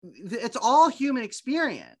it's all human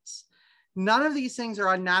experience. None of these things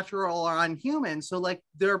are unnatural or unhuman. So like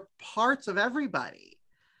they're parts of everybody.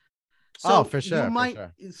 So for sure,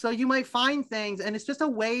 you might find things, and it's just a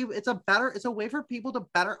way, it's a way for people to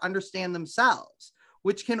better understand themselves,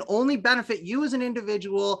 which can only benefit you as an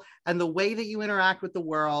individual and the way that you interact with the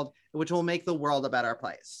world, which will make the world a better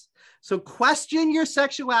place. So question your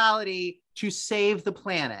sexuality to save the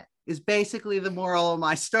planet is basically the moral of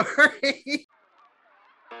my story.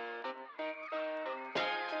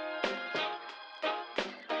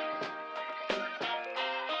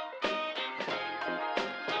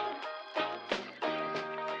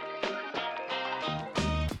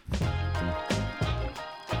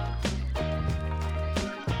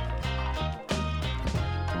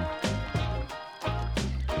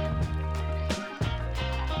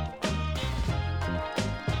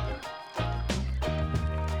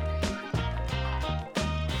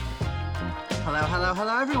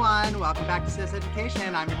 Hello, everyone. Welcome back to Cis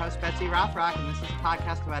Education. I'm your host, Betsy Rothrock, and this is a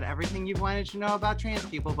podcast about everything you've wanted to know about trans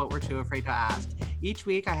people, but we're too afraid to ask. Each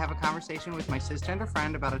week, I have a conversation with my cisgender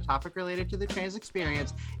friend about a topic related to the trans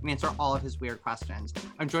experience and answer all of his weird questions.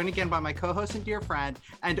 I'm joined again by my co-host and dear friend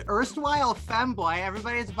and erstwhile femboy.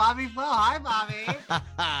 Everybody, it's Bobby Flo. Hi, Bobby.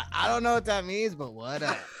 I don't know what that means, but what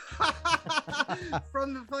up?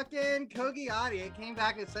 From the fucking Kogiati, it came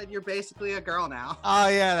back and said you're basically a girl now. Oh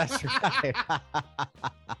yeah, that's right.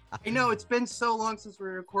 I know it's been so long since we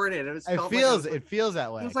recorded. It feels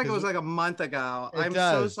that way. It was like it was like a month ago. I'm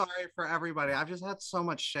so sorry for everybody. I've just had so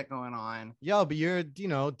much shit going on. Yo, but you're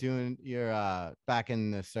back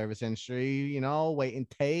in the service industry, waiting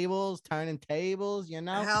tables, turning tables,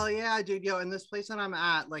 Hell yeah, dude. Yo, in this place that I'm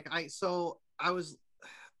at,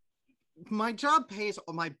 my job pays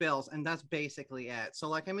all my bills, and that's basically it. So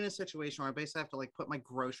like I'm in a situation where I basically have to like put my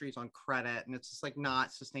groceries on credit, and it's just like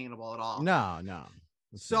not sustainable at all. No.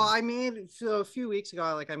 So a few weeks ago,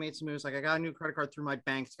 I made some moves. Like I got a new credit card through my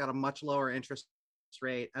bank. It's got a much lower interest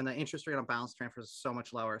rate, and the interest rate on balance transfers is so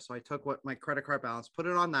much lower. So I took what my credit card balance, put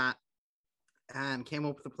it on that, and came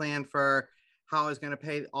up with a plan for how I was going to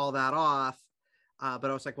pay all that off. But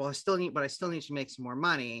I was like, well, I still need to make some more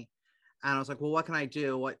money. And I was like, well, what can I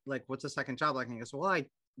do? What's a second job like? And he goes, well, I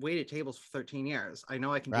waited tables for 13 years. I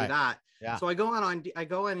know I can do that. Yeah. So I go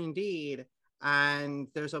on Indeed, and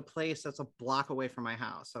there's a place that's a block away from my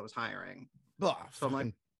house. I was hiring. Oh, so I'm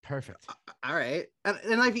like, perfect. All right.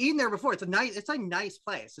 And I've eaten there before. It's a nice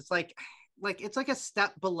place. It's like it's like a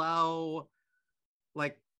step below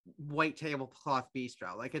like White Tablecloth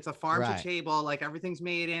Bistro. Like it's a farm to table, like everything's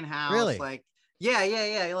made in-house. Really? Like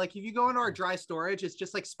yeah. Like if you go into our dry storage, it's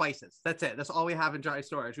just like spices. That's it. That's all we have in dry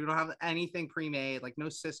storage. We don't have anything pre-made, like no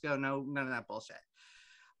Cisco, none of that bullshit.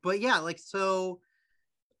 But yeah, like so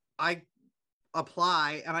I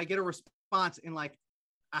apply and I get a response in like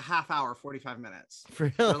a half hour, 45 minutes.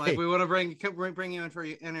 Really? They're like, we want to bring you in for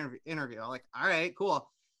your interview. I'm like, all right, cool.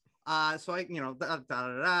 So I,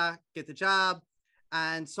 get the job.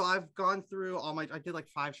 And so I've gone through I did like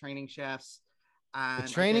 5 training shifts. And the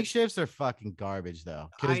training shifts are fucking garbage though,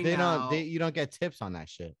 because you don't get tips on that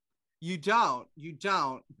shit. You don't,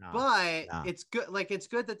 no. but it's good. Like it's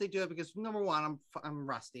good that they do it because number one, I'm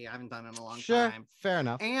rusty. I haven't done it in a long time. Fair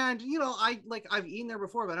enough. And I've eaten there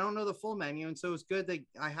before, but I don't know the full menu, and so it was good that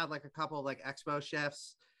I had like a couple of like expo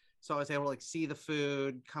shifts, so I was able to like see the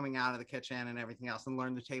food coming out of the kitchen and everything else, and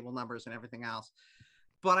learn the table numbers and everything else.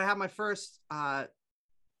 But I had my first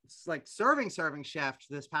serving shift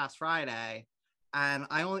this past Friday. And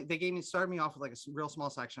they started me off with like a real small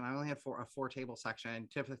section. I only had a 4 table section.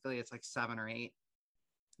 Typically it's like 7 or 8.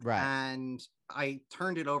 Right. And I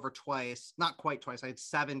turned it over twice, not quite twice. I had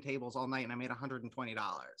 7 tables all night and I made $120. Like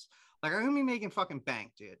I'm going to be making fucking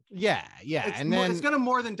bank, dude. Yeah. It's going to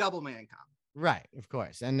more than double my income. Right. Of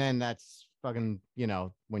course. And then that's fucking,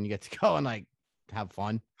 when you get to go and like have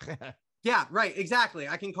fun. Yeah, right. Exactly.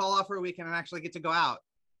 I can call off for a weekend and actually get to go out.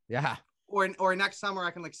 Yeah. Or next summer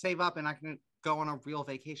I can like save up and I can go on a real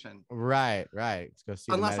vacation. Right. Let's go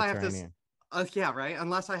see. Unless I have to, right.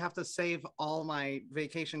 Unless I have to save all my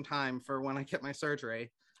vacation time for when I get my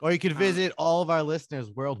surgery. Or you could visit all of our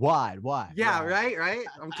listeners worldwide. Why? Yeah, right.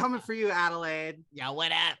 I'm coming for you, Adelaide. Yeah,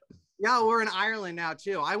 what up? Yeah, we're in Ireland now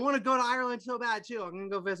too. I want to go to Ireland so bad too. I'm gonna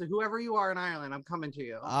go visit whoever you are in Ireland. I'm coming to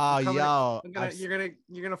you.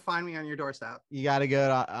 You're gonna find me on your doorstep. You got to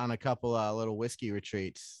go on a couple little whiskey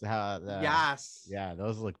retreats. Yes. Yeah,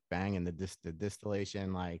 those look banging. The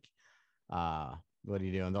distillation, like, what are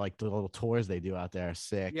you doing? They're like the little tours they do out there are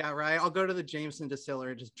sick. Yeah, right. I'll go to the Jameson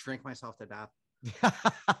distillery and just drink myself to death.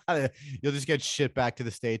 You'll just get shit back to the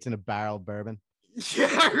States in a barrel of bourbon.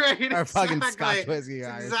 Yeah, right. Or fucking Exactly. Scotch whiskey. It's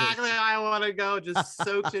Irish exactly how I want to go, just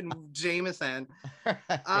soaked in Jameson.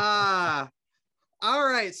 All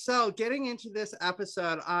right, so getting into this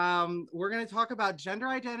episode, we're going to talk about gender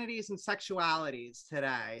identities and sexualities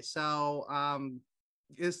today. So,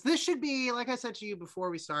 this should be, like I said to you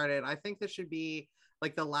before we started, I think this should be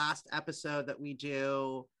like the last episode that we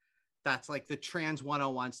do. That's like the trans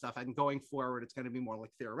 101 stuff, and going forward, it's going to be more like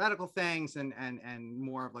theoretical things and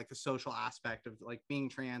more of like the social aspect of like being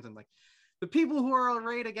trans and like the people who are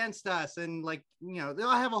arrayed against us, and like, you know, they'll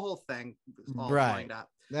have a whole thing all lined up.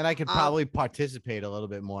 Then I could probably participate a little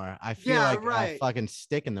bit more. I feel like a fucking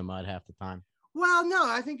stick in the mud half the time. Well, no,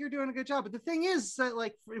 I think you're doing a good job. But the thing is that,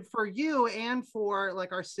 like, for you and for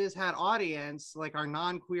like our cishet audience, like our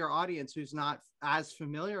non-queer audience who's not as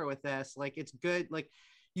familiar with this, like, it's good. Like,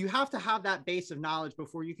 you have to have that base of knowledge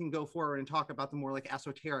before you can go forward and talk about the more like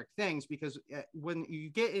esoteric things, because when you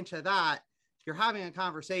get into that, you're having a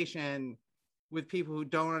conversation with people who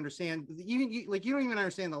don't understand. You don't even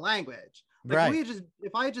understand the language. Like,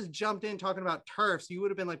 if I just jumped in talking about TERFs, you would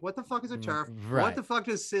have been like, what the fuck is a TERF? Right. What the fuck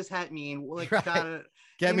does cishet mean? Like,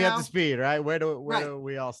 get me up to speed, right? Where do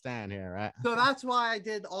we all stand here, right? So that's why I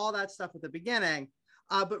did all that stuff at the beginning.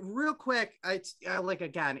 But real quick, it's like,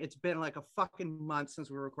 again, it's been like a fucking month since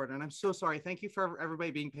we were recording, and I'm so sorry. Thank you for everybody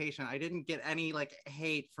being patient. I didn't get any like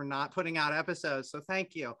hate for not putting out episodes, so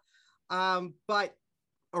thank you. But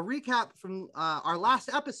a recap from our last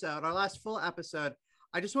episode, our last full episode,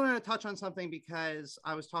 I just wanted to touch on something because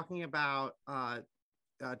I was talking about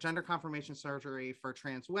gender confirmation surgery for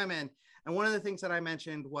trans women. And one of the things that I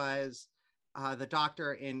mentioned was the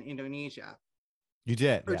doctor in Indonesia. You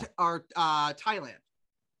did? Or Thailand.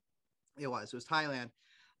 It was Thailand.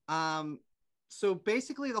 So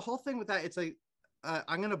basically the whole thing with that, it's like,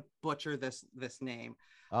 I'm going to butcher this name.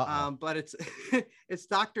 But it's it's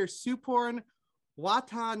Dr. Suporn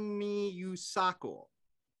Wataniyusakul.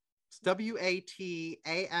 It's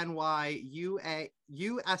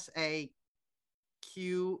WATANYUSAKUL.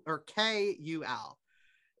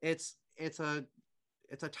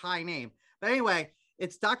 It's a Thai name, but anyway,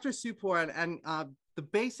 it's Dr. Suporn, and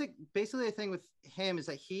basically the thing with him is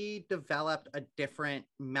that he developed a different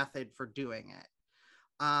method for doing it,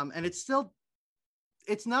 and it's not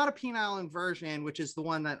a penile inversion, which is the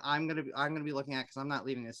one that I'm gonna be looking at because I'm not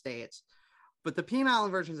leaving the States. But the penile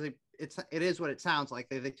inversion is it is what it sounds like.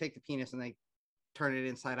 They take the penis and they turn it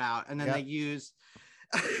inside out, and then they use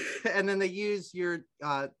your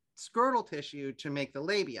scrotal tissue to make the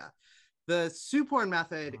labia. The Suporn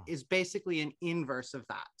method is basically an inverse of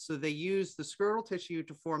that. So they use the scrotal tissue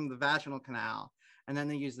to form the vaginal canal, and then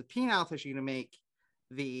they use the penile tissue to make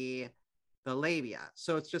the labia.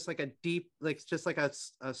 So it's just like a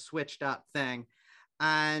switched up thing.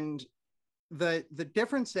 And the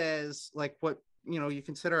difference is, like, what you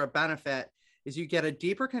consider a benefit is you get a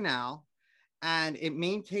deeper canal, and it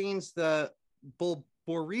maintains the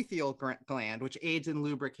bulborethial gland, which aids in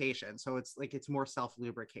lubrication. So it's more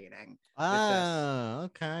self-lubricating. Okay.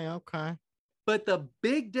 But the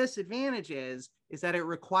big disadvantage is that it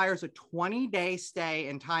requires a 20-day stay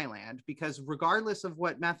in Thailand, because regardless of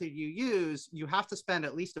what method you use, you have to spend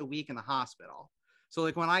at least a week in the hospital. So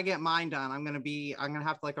like when I get mine done, I'm gonna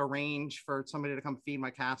have to like arrange for somebody to come feed my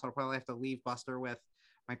cats. I'll probably have to leave Buster with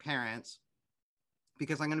my parents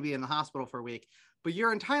because I'm gonna be in the hospital for a week. But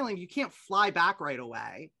you're in Thailand, you can't fly back right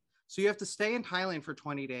away. So you have to stay in Thailand for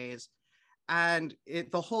 20 days. And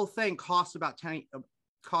the whole thing costs about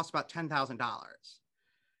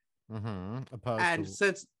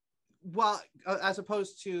 $10,000. As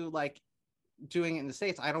opposed to like doing it in the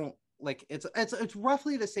States, I don't like it's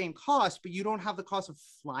roughly the same cost, but you don't have the cost of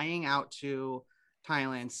flying out to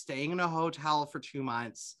Thailand, staying in a hotel for 2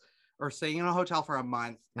 months, or staying in a hotel for a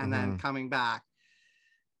month and then coming back.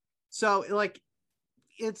 So like,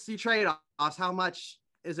 it's the trade-offs. How much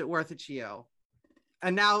is it worth it to you?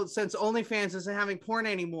 And now, since OnlyFans isn't having porn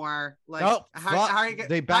anymore, like, how are you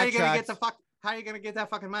gonna get that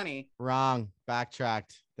fucking money? Wrong.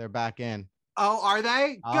 Backtracked. They're back in. Oh, are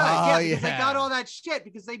they? Good. Because they got all that shit,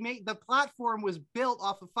 because the platform was built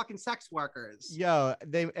off of fucking sex workers. Yo,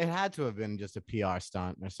 it had to have been just a PR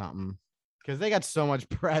stunt or something, because they got so much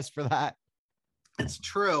press for that. It's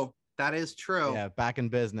true. That is true. Yeah, back in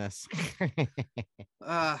business.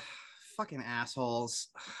 Fucking assholes.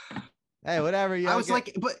 Hey, whatever.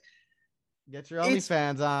 But get your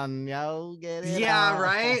OnlyFans on, yo. Get it. Yeah,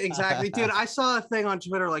 right. Exactly, dude. I saw a thing on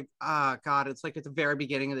Twitter, like, God, it's like at the very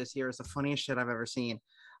beginning of this year. It's the funniest shit I've ever seen.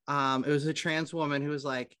 It was a trans woman who was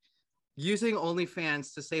like, using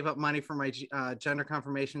OnlyFans to save up money for my gender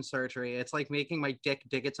confirmation surgery. It's like making my dick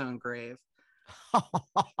dig its own grave.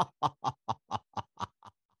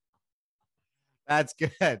 That's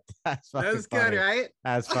good. That's fucking That's good, funny. right?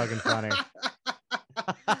 That's fucking funny.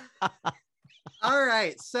 All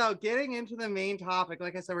right, so getting into the main topic,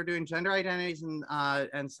 like I said, we're doing gender identities and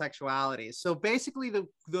sexualities. So basically,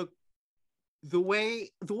 the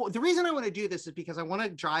reason I want to do this is because I want to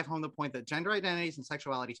drive home the point that gender identities and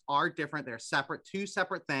sexualities are different. They're separate, two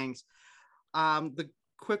separate things. The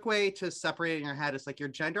quick way to separate it in your head is like your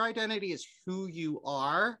gender identity is who you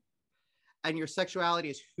are, and your sexuality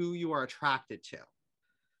is who you are attracted to.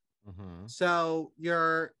 Mm-hmm. So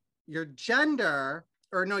your gender,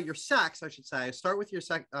 or no, your sex, I should say. Start with your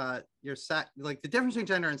sex, like the difference between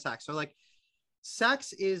gender and sex. So like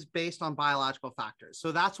sex is based on biological factors.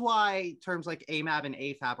 So that's why terms like AMAB and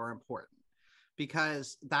AFAB are important,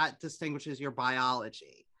 because that distinguishes your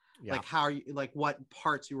biology. Yeah. Like how you, like what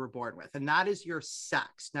parts you were born with, and that is your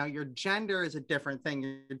sex. Now your gender is a different thing.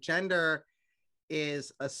 Your gender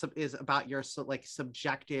is about your like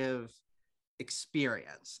subjective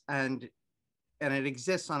experience, and it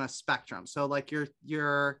exists on a spectrum. So like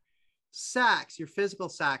your sex, your physical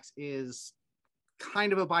sex is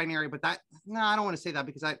kind of a binary, but I don't want to say that,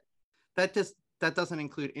 because that doesn't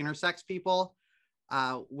include intersex people,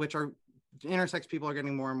 which are intersex people are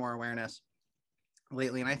getting more and more awareness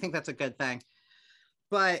lately, and I think that's a good thing.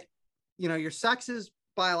 But your sex is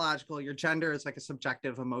biological, your gender is like a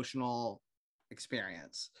subjective emotional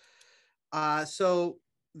experience. So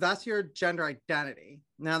that's your gender identity.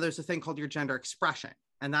 Now there's a thing called your gender expression,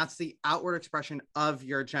 and that's the outward expression of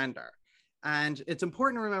your gender. And it's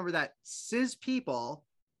important to remember that cis people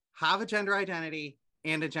have a gender identity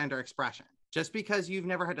and a gender expression. Just because you've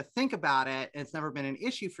never had to think about it and it's never been an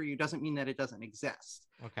issue for you doesn't mean that it doesn't exist.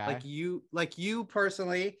 Okay. Like you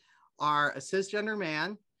personally are a cisgender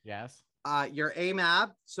man. Yes. You're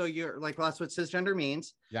AMAB, so you're like, well, that's what cisgender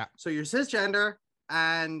means. Yeah. So you're cisgender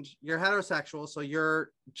and you're heterosexual. So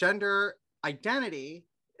your gender identity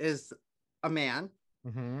is a man,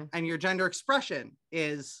 mm-hmm. and your gender expression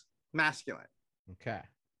is masculine. Okay.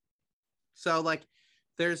 So like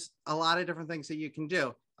there's a lot of different things that you can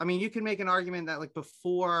do. I mean, you can make an argument that like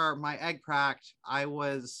before my egg cracked, I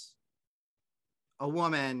was a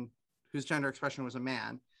woman whose gender expression was a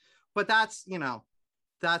man. But that's,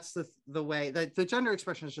 that's the way that the gender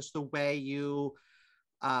expression is just the way you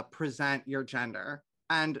present your gender.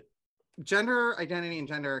 And gender identity and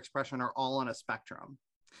gender expression are all on a spectrum.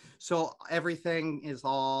 So everything is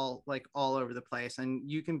all over the place. And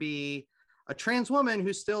you can be a trans woman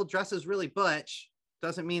who still dresses really butch.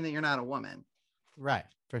 Doesn't mean that you're not a woman. Right.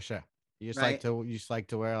 For sure. You just like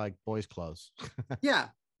to wear like boys' clothes. Yeah.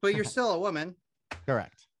 But you're still a woman.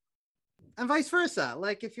 Correct. And vice versa.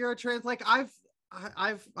 Like if you're a trans, like I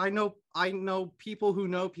know people who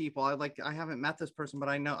know people. I haven't met this person, but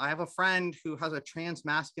I have a friend who has a trans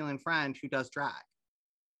masculine friend who does drag.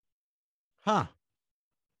 Huh.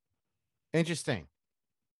 Interesting.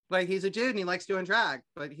 Like he's a dude and he likes doing drag,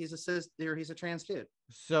 but he's a trans dude.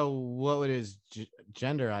 So what would his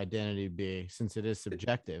gender identity be, since it is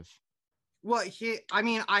subjective? Well,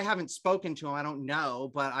 I haven't spoken to him. I don't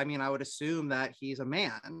know, but I would assume that he's a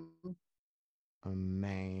man. A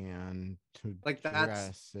man who like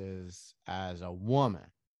dresses as a woman.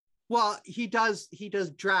 Well, he does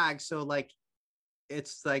drag, so like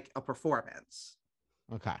it's like a performance.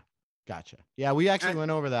 Okay, gotcha. Yeah, we actually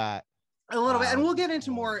went over that a little bit, and we'll get into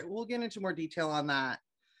more detail on that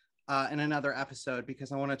in another episode,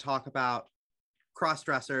 because I want to talk about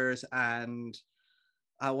cross-dressers and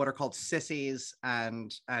what are called sissies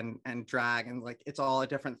and drag, and like it's all a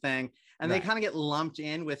different thing, and right. They kind of get lumped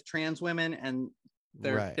in with trans women, and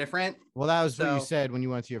they're right. different. Well, that was what you said when you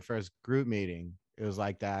went to your first group meeting. It was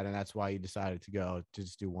like that, and that's why you decided to go to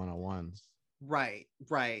just do one-on-ones. Right.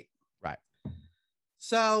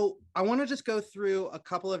 So I want to just go through a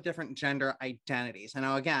couple of different gender identities. And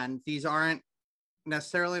now, again, these aren't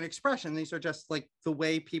necessarily an expression. These are just like the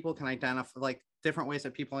way people can identify, like different ways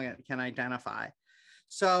that people can identify.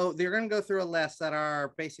 So they're going to go through a list that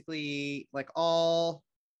are basically like all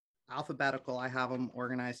alphabetical. I have them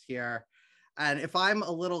organized here. And if I'm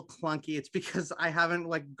a little clunky, it's because I haven't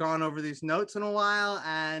like gone over these notes in a while,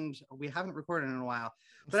 and we haven't recorded in a while.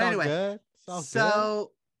 But anyway,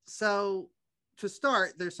 so to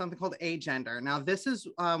start, there's something called agender. Now, this is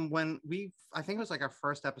when I think it was like our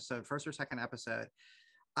first or second episode.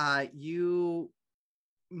 You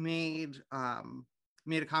made a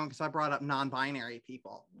comment because I brought up non-binary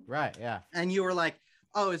people. Right. Yeah. And you were like,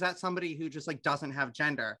 oh, is that somebody who just like doesn't have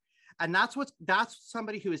gender? And that's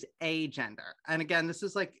somebody who is agender. And again, this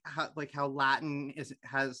is like how Latin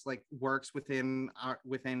works within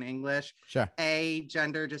English. Sure.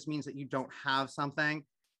 Agender just means that you don't have something.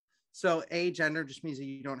 So agender just means that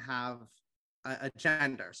you don't have a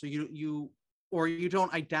gender. So or you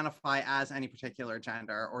don't identify as any particular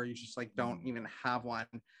gender, or you just like don't even have one.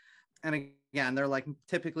 And again, they're like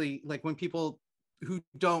typically like when people who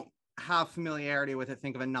don't have familiarity with it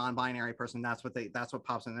think of a non-binary person, that's what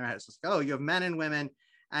pops in their head. It's just, oh, you have men and women,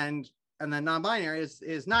 and then non-binary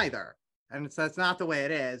is neither. And that's not the way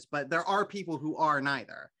it is, but there are people who are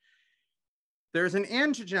neither. There's an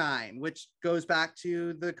androgyne, which goes back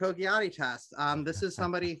to the Cogliati test. This is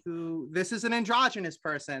this is an androgynous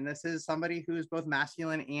person. This is somebody who's both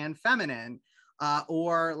masculine and feminine,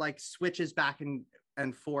 or like switches back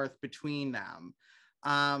and forth between them.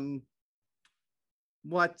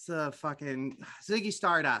 What's fucking Ziggy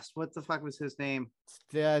Stardust? What the fuck was his name?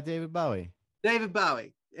 David Bowie. David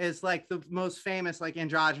Bowie is like the most famous like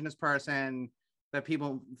androgynous person that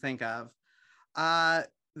people think of.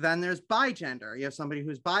 Then there's bigender. You have somebody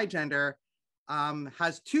who's bigender,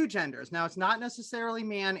 has two genders. Now, it's not necessarily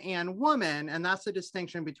man and woman, and that's the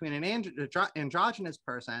distinction between an androgynous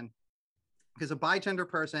person, because a bigender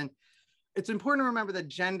person, it's important to remember that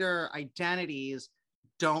gender identities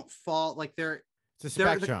don't fall like they're. It's a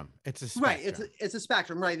spectrum. It's a spectrum. Right. It's a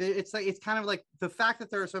spectrum. Right. It's like, it's kind of like the fact that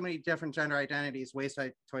there are so many different gender identities, ways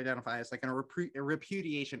to identify is like a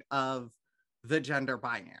repudiation of the gender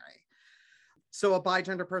binary. So a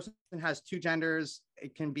bigender person has two genders.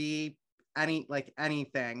 It can be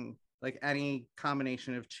anything, like any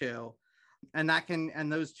combination of two. And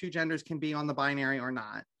those two genders can be on the binary or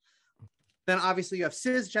not. Then obviously you have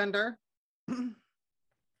cisgender,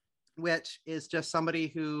 which is just somebody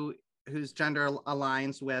whose gender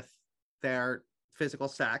aligns with their physical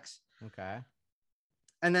sex. Okay.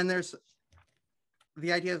 And then there's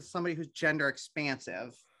the idea of somebody who's gender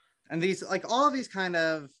expansive. And these, like all of these kind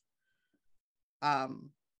of,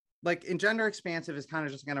 like in gender expansive is kind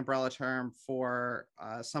of just like an umbrella term for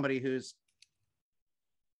somebody who's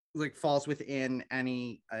like falls within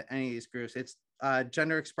any of these groups. It's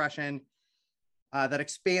gender expression that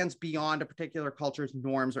expands beyond a particular culture's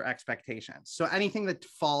norms or expectations. So anything that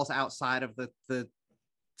falls outside of the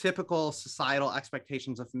typical societal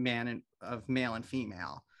expectations of male and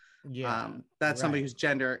female. Yeah, that's right. Somebody who's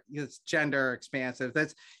gender expansive.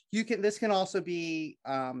 This can also be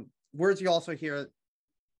words you also hear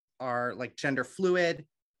are like gender fluid,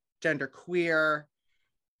 gender queer.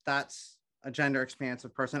 That's a gender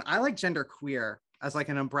expansive person. I like gender queer as like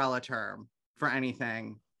an umbrella term for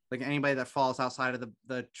anything, like anybody that falls outside of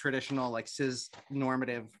the traditional like cis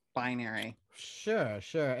normative binary. Sure.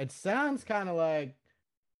 It sounds kind of like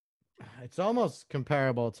it's almost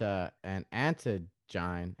comparable to an antigyne.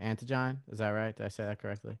 Is that right? Did I say that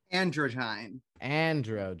correctly? Androgyne.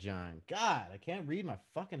 God, I can't read my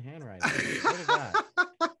fucking handwriting. What is that?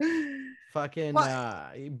 Fucking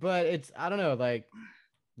but it's, I don't know, like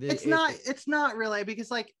it's not really, because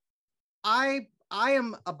like I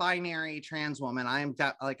am a binary trans woman.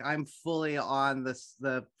 I'm fully on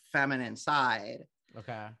the feminine side.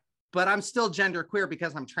 Okay. But I'm still gender queer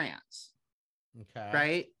because I'm trans. Okay.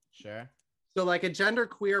 Right? Sure. So like a gender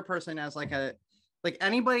queer person as like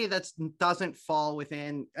anybody that doesn't fall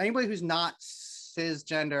within, anybody who's not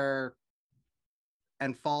cisgender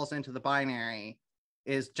and falls into the binary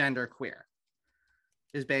is gender queer,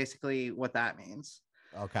 is basically what that means.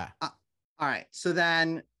 Okay. All right. So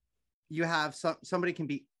then you have somebody can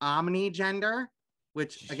be omnigender,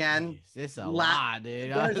 which again, it's a lot,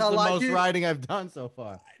 dude. That's the lot, most dude. writing I've done so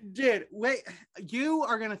far. Dude, wait, you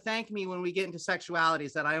are gonna thank me when we get into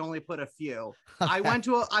sexualities that I only put a few. I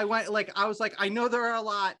was like, I know there are a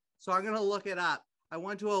lot, so I'm gonna look it up. I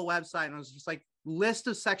went to a website and I was just like, list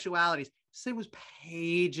of sexualities. This thing was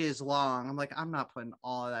pages long. I'm like, I'm not putting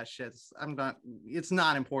all of that shit. It's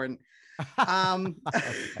not important. It's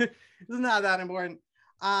not that important.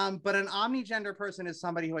 But an omnigender person is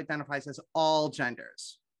somebody who identifies as all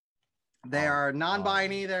genders. They are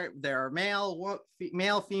non-binary. They're male,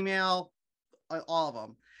 female, all of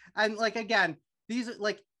them. And like, again, these are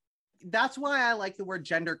like, that's why I like the word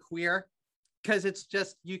gender queer, because it's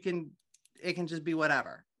just, it can just be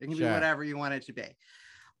whatever. It can be whatever you want it to be.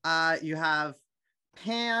 You have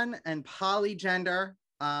pan and polygender,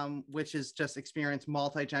 which is just experience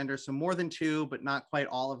multigender. So more than two, but not quite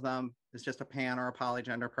all of them. Is just a pan or a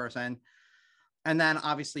polygender person. And then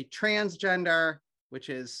obviously transgender, which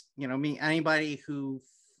is, anybody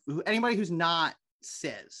who's not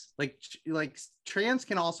cis. Like trans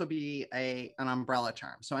can also be an umbrella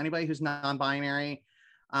term. So anybody who's non-binary,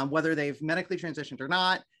 whether they've medically transitioned or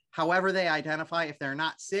not, however they identify, if they're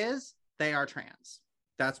not cis, they are trans.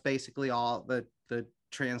 That's basically all the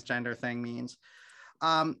transgender thing means.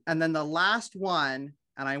 And then the last one,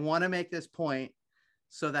 and I want to make this point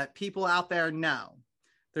so that people out there know,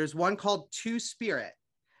 There's one called Two-Spirit.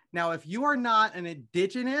 Now, if you are not an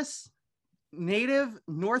indigenous Native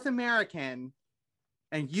North American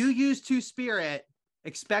and you use Two-Spirit,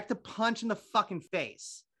 expect a punch in the fucking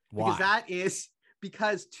face. Why?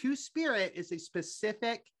 Because Two-Spirit is a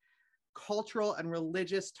specific cultural and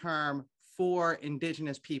religious term for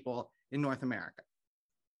indigenous people in North America.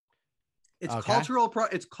 It's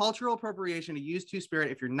it's cultural appropriation to use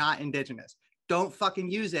Two-Spirit if you're not indigenous. Don't fucking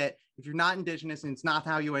use it if you're not indigenous and it's not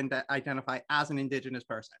how you identify as an indigenous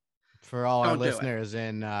person. For all our listeners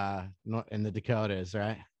in the Dakotas,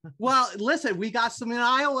 right? Well, listen, we got some in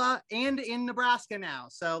Iowa and in Nebraska now.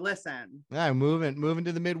 So listen. Yeah, moving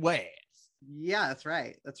to the Midwest. Yeah, that's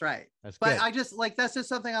right. That's good. I just like, that's just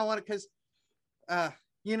something I want to, because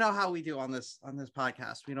you know how we do on this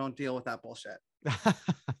podcast. We don't deal with that bullshit.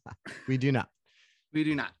 We do not. We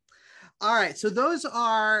do not. All right. So those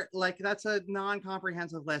are like, that's a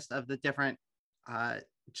non-comprehensive list of the different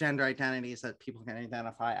gender identities that people can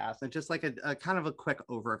identify as, and just like a kind of a quick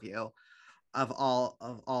overview of all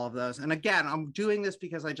of those. And again, I'm doing this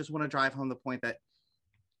because I just want to drive home the point that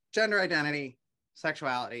gender identity,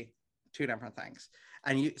 sexuality, two different things.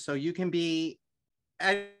 And you can be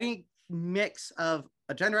any mix of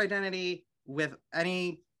a gender identity with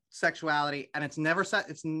any sexuality, and it's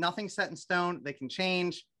nothing set in stone. They can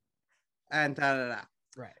change and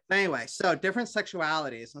Right. But anyway, so different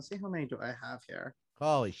sexualities. Let's see, how many do I have here?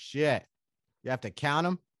 Holy shit. You have to count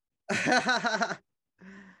them?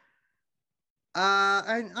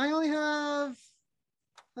 I only have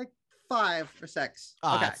like 5 or 6.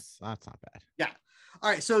 Oh, okay. That's not bad. Yeah. All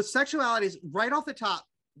right. So sexualities, right off the top,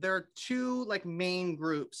 there are 2 like main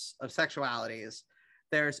groups of sexualities.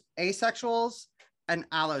 There's asexuals and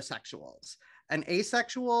allosexuals. An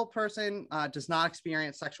asexual person does not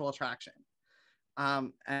experience sexual attraction.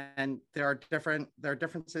 And there are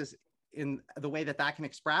differences in the way that can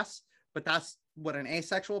express, but that's what an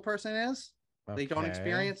asexual person is. Okay. They don't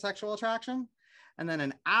experience sexual attraction. And then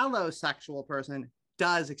an allosexual person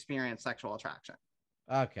does experience sexual attraction.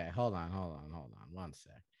 Okay, hold on 1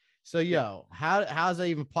 sec. So how is that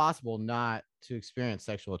even possible not to experience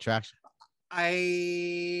sexual attraction?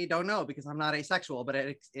 I don't know, because I'm not asexual, but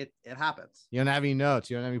it happens. You don't have any notes?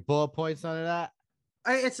 You don't have any bullet points under that?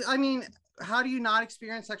 I mean, how do you not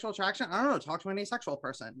experience sexual attraction? I don't know. Talk to an asexual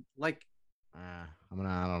person. Like, I don't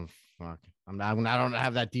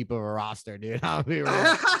have that deep of a roster, dude. I'll be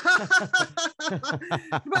real.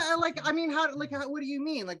 But like, I mean, what do you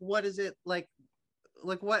mean? Like, what is it like?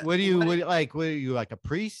 Like what? What are you like a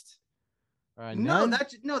priest? Or a nun?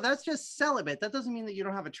 That's just celibate. That doesn't mean that you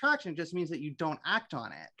don't have attraction. It just means that you don't act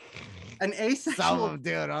on it. An asexual, some of them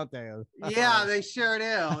do, don't they? Yeah, they sure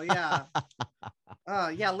do. Yeah.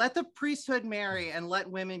 Yeah. Let the priesthood marry and let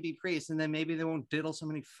women be priests, and then maybe they won't diddle so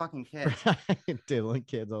many fucking kids. Diddling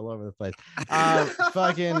kids all over the place.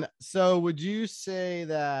 So would you say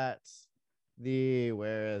that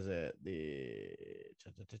where is it?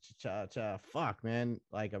 Fuck, man.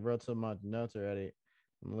 Like, I wrote so much notes already.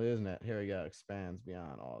 I'm losing it. Here we go. Expands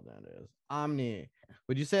beyond all genders. Omni.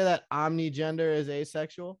 Would you say that omni-gender is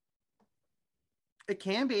asexual? It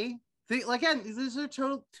can be. Again, these are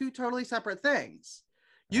two totally separate things.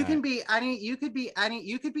 You could be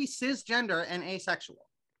cisgender and asexual.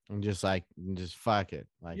 And just fuck it.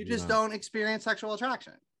 Like, you just don't experience sexual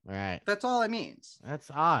attraction. All right. That's all it means.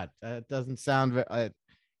 That's odd. That doesn't sound very.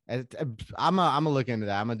 I'm gonna look into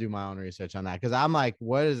that. I'm gonna do my own research on that, because I'm like,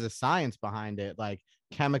 what is the science behind it, like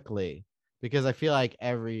chemically? Because I feel like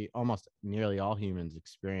almost nearly all humans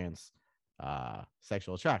experience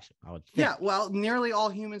sexual attraction, I would think. Yeah, well, nearly all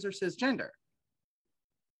humans are cisgender.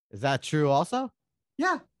 Is that true also?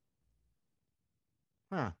 Yeah.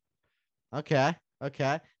 Huh. Okay.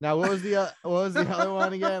 Now, what was the other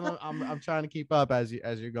one again? I'm trying to keep up as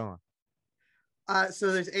you're going.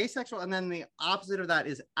 So there's asexual, and then the opposite of that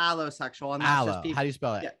is allosexual. And that's just people, how do you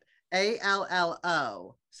spell it? Yeah,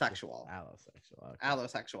 ALLO sexual. Allosexual. Okay.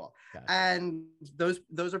 Allosexual. Gotcha. And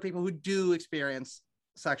those are people who do experience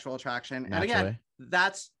sexual attraction. Naturally. And again,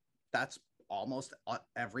 that's almost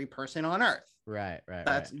every person on Earth. Right.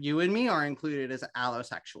 That's you and me are included as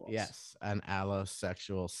allosexuals. Yes, an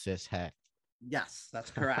allosexual cishet. Yes,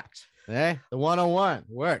 that's correct. Hey, the 101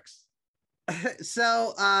 works.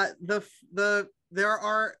 So there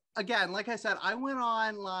are, again, like I said, I went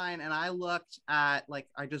online and I looked at,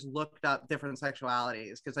 I just looked up different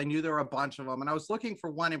sexualities because I knew there were a bunch of them, and I was looking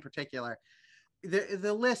for one in particular.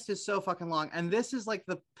 The list is so fucking long, and this is like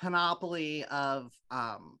the panoply of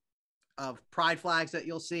pride flags that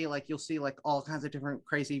you'll see. Like, you'll see like all kinds of different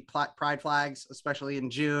crazy pride flags, especially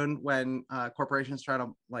in June when corporations try to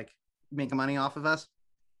like make money off of us.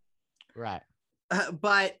 Right.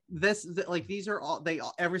 But like these are all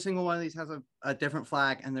every single one of these has a different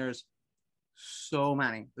flag, and there's so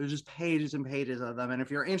many. There's just pages and pages of them, and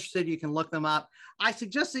if you're interested, you can look them up. I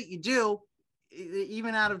suggest that you do,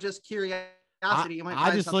 even out of just curiosity. You might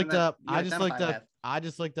find something that you identify with. I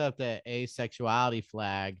just looked up the asexuality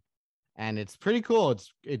flag, and it's pretty cool.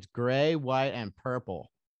 It's gray, white, and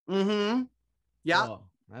purple. Mm-hmm. Yeah, cool.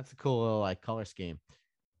 That's a cool little like color scheme.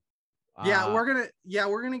 Yeah, we're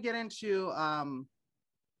gonna get into oh,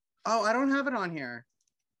 I don't have it on here.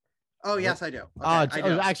 Oh, yes, I do. Okay, I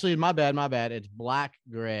do. Actually, my bad. It's black,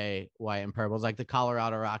 gray, white, and purple. It's like the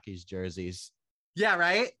Colorado Rockies jerseys. Yeah,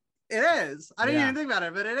 right. It is. I didn't even think about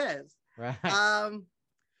it, but it is. Right.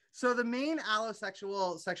 So the main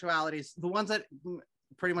allosexual sexualities, the ones that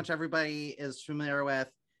pretty much everybody is familiar with,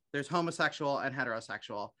 there's homosexual and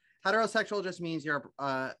heterosexual. Heterosexual just means you're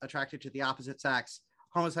attracted to the opposite sex.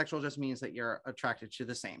 Homosexual just means that you're attracted to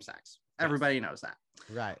the same sex. Yes. Everybody knows that.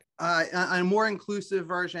 Right. A more inclusive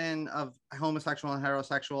version of homosexual and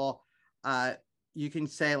heterosexual, you can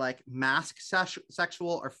say like masc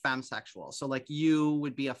sexual or femsexual. So like you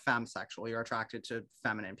would be a femsexual. You're attracted to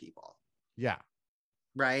feminine people. Yeah.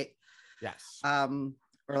 Right. Yes. Or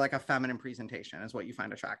like a feminine presentation is what you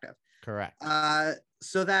find attractive. Correct.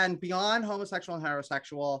 So then beyond homosexual and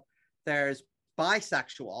heterosexual, there's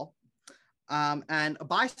bisexual. And a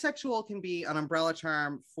bisexual can be an umbrella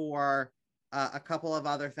term for a couple of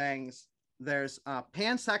other things. There's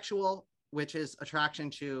pansexual, which is attraction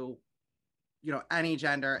to, any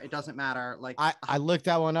gender. It doesn't matter. Like I looked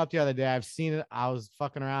that one up the other day. I've seen it. I was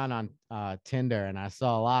fucking around on Tinder, and I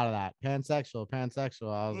saw a lot of that pansexual.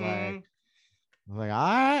 I was like, all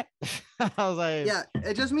right. I was like, yeah.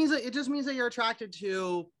 It just means that you're attracted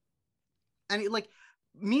to, and like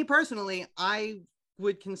me personally, I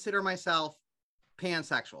would consider myself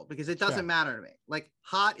pansexual because it doesn't matter to me. Like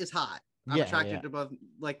hot is hot. I'm attracted to both,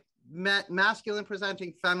 like masculine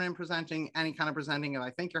presenting, feminine presenting, any kind of presenting. If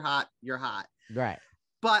I think you're hot, you're hot. Right.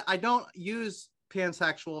 But I don't use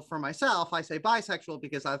pansexual for myself. I say bisexual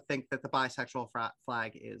because I think that the bisexual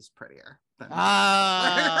flag is prettier. Look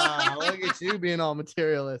at you being all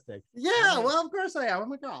materialistic. Yeah, well, of course I am.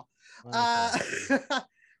 I'm a girl.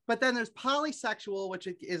 But then there's polysexual, which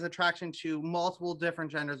is attraction to multiple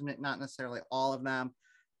different genders, not necessarily all of them.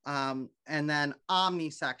 And then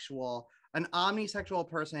omnisexual. An omnisexual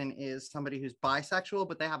person is somebody who's bisexual,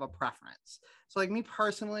 but they have a preference. So like me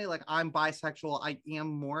personally, like I'm bisexual. I am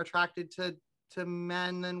more attracted to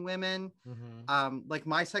men than women. Mm-hmm. Like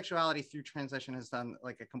my sexuality through transition has done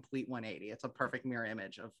like a complete 180. It's a perfect mirror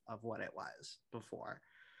image of what it was before.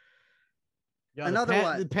 Yo, another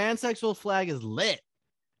one. The pansexual flag is lit.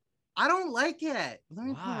 I don't like it. Let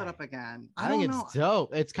me pull it up again. I think it's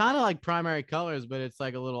dope. It's kind of like primary colors, but it's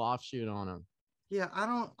like a little offshoot on them. Yeah, I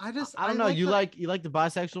don't know. Like you like the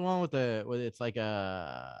bisexual one with it's like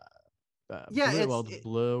a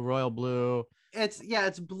blue, royal blue.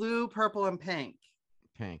 It's blue, purple, and pink.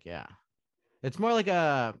 Pink, yeah. It's more like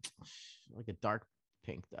a dark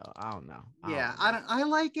pink though. I don't know. I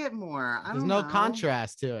like it more. There's no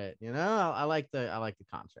contrast to it, I like the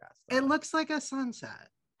contrast. It looks like a sunset.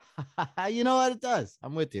 You know what? It does.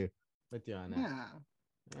 I'm with you on that.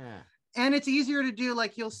 Yeah. And it's easier to do.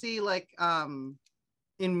 Like you'll see like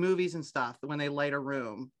in movies and stuff when they light a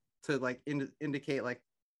room to like indicate like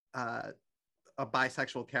a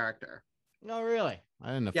bisexual character. No, really? I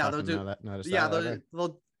didn't know. Yeah, they'll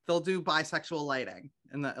do bisexual lighting,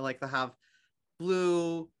 and they'll have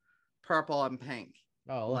blue, purple, and pink.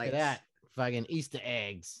 Oh, look at that! Fucking Easter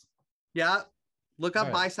eggs. Yeah. Look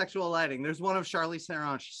up bisexual lighting. There's one of Charlize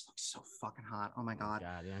Theron. She looks so fucking hot. Oh my god.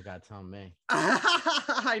 God, you don't gotta tell me.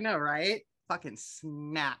 I know, right? Fucking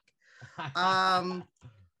snack.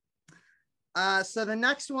 So the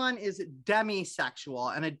next one is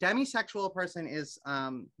demisexual, and a demisexual person is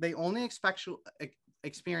they only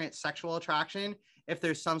experience sexual attraction if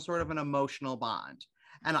there's some sort of an emotional bond.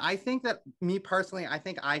 And I think that me personally, I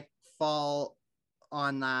think I fall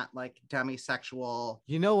on that like demisexual.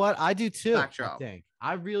 You know what? I do too. Spectrum. I think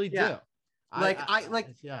I really do. Like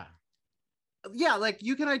like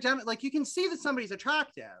you can identify, like you can see that somebody's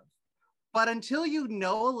attractive, but until you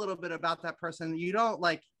know a little bit about that person, you're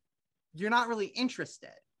not really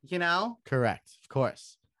interested, Correct. Of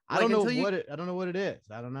course. I don't know what it is.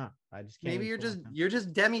 I don't know. I just can't. Maybe you're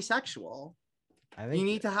just demisexual. I think you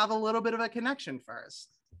need to have a little bit of a connection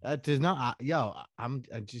first. There's no I'm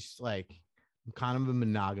just like, I'm kind of a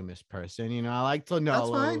monogamous person, I like to know. That's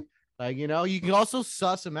fine. Like, you can also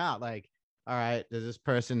suss them out. Like, all right, does this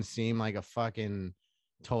person seem like a fucking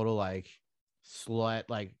total like slut?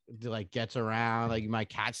 Like gets around, like you might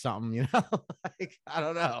catch something, like I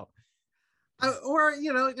don't know. Or,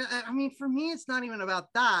 you know, I mean, for me, it's not even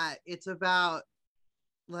about that. It's about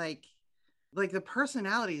like the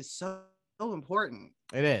personality is so important.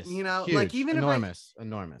 It is, You know, huge, like enormous.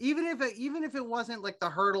 even if it wasn't like the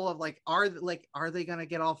hurdle of like, are they gonna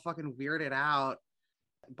get all fucking weirded out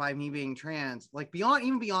by me being trans? Like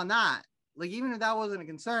beyond that, like even if that wasn't a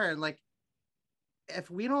concern, like if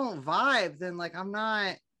we don't vibe, then like I'm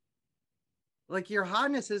not like your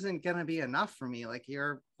hotness isn't gonna be enough for me. Like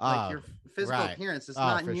your physical right. appearance is Oh,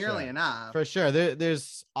 not for nearly sure. enough. For sure.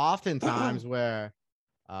 There's often times where,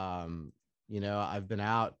 you know, I've been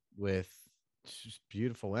out with just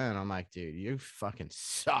beautiful women. I'm like, dude, you fucking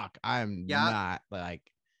suck. I'm Yeah, not like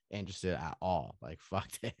interested at all. Like, fuck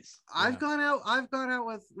this. I've gone out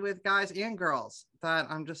with guys and girls that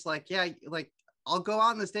I'm just like, yeah, like I'll go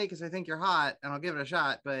out on this date because I think you're hot and I'll give it a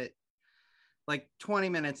shot, but like 20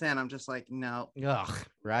 minutes in, I'm just like, no, Ugh,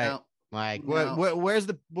 right. no, Like, no. what's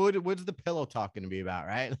the pillow talk going to be about,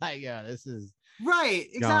 right? Like, yeah, this is Right,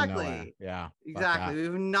 going nowhere. exactly. Yeah, Exactly. We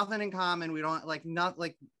have nothing in common. We don't like not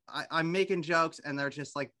like I'm making jokes and they're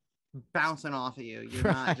just like bouncing off of you. You're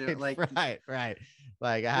not like right.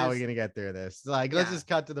 Like, how are we gonna get through this? Like, let's just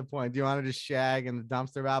cut to the point. Do you want to just shag in the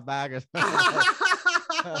dumpster out back or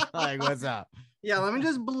something? Like, what's up? Yeah, let me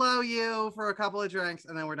just blow you for a couple of drinks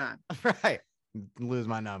and then we're done. Right. Lose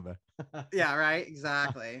my number. Yeah, right.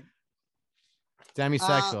 Exactly.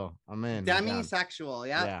 Demisexual. I'm in. Demisexual.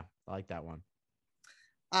 Yeah. Yeah, I like that one.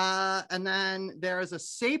 And then there is a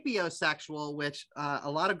sapiosexual, which a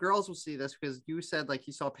lot of girls will see this because you said like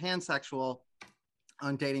you saw pansexual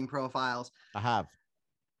on dating profiles. I have.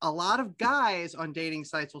 A lot of guys on dating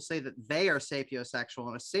sites will say that they are sapiosexual,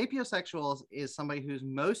 and a sapiosexual is somebody who's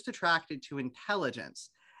most attracted to intelligence.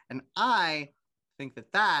 And I think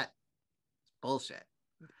that is bullshit.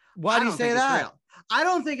 Why do you say that? I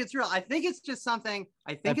don't think it's real. I think it's just something.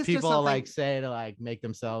 I think it's people just something like say to like make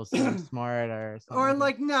themselves seem smart or something. Or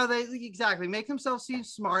like no, they exactly make themselves seem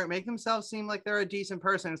smart, make themselves seem like they're a decent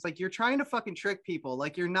person. It's like you're trying to fucking trick people.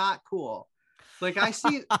 Like you're not cool. Like I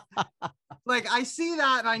see, I see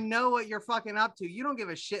that, and I know what you're fucking up to. You don't give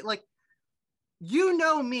a shit. Like you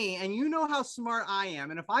know me, and you know how smart I am.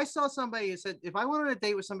 And if I saw somebody who said, if I went on a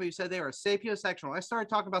date with somebody who said they were a sapiosexual, and I started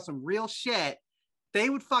talking about some real shit, they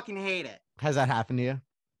would fucking hate it. Has that happened to you?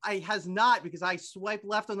 Has not, because I swipe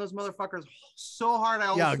left on those motherfuckers so hard.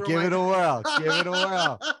 Give it a whirl. Give it a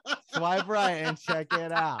whirl. Swipe right and check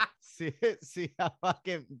it out. See how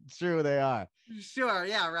fucking true they are. Sure.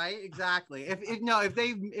 Yeah. Right. Exactly.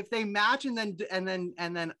 If they match and then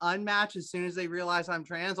unmatch as soon as they realize I'm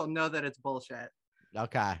trans, I'll know that it's bullshit.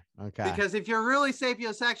 Okay. Because if you're really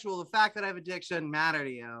sapiosexual, the fact that I have a dick shouldn't matter to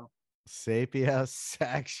you.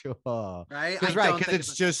 Sapiosexual, right? Because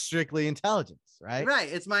it's just strictly intelligence, right? Right.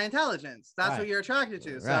 It's my intelligence. That's what you're attracted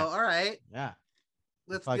to. So, all right. Yeah.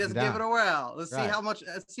 Let's give it a whirl. Let's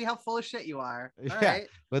see how full of shit you are. All right.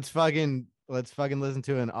 Let's fucking listen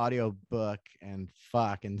to an audio book and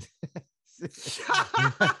book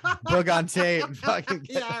on tape. And fucking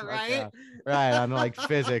right. Right. On like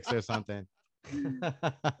physics or something. Let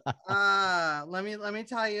me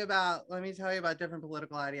tell you about different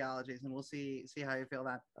political ideologies, and we'll see how you feel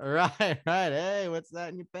that. Right. Hey, what's that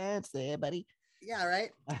in your pants there, buddy? Yeah, right.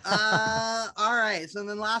 All right. So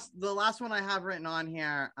then the last one I have written on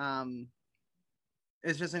here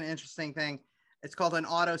is just an interesting thing. It's called an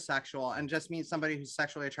autosexual, and just means somebody who's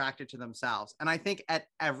sexually attracted to themselves. And I think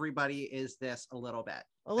everybody is this a little bit.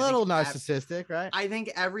 A little narcissistic, right? I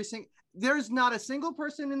think there's not a single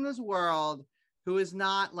person in this world who has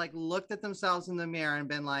not like looked at themselves in the mirror and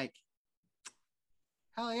been like,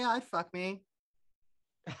 hell yeah, I'd fuck me.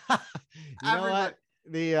 You know what?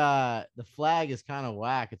 The flag is kind of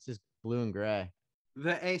whack. It's just blue and gray.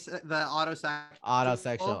 The autosexual.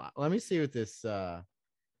 Autosexual. Let me see what this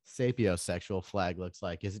sapiosexual flag looks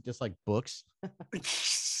like. Is it just like books?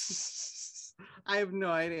 I have no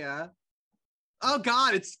idea. Oh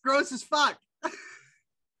God, it's gross as fuck.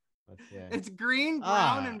 It's green,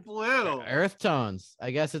 brown, and blue. Earth tones.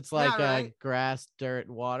 I guess it's like grass, dirt,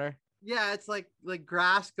 water. Yeah, it's like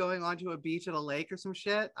grass going onto a beach at a lake or some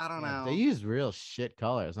shit. I don't know. They use real shit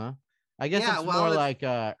colors, huh? I guess it's more like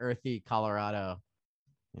earthy Colorado.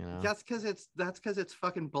 You know, that's because it's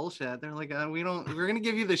fucking bullshit. They're like, we're gonna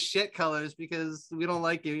give you the shit colors because we don't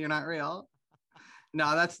like you. You're not real.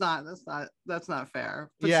 No, that's not fair.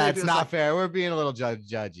 But yeah, it's not fair. We're being a little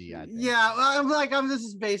judgy. Yeah, this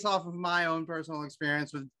is based off of my own personal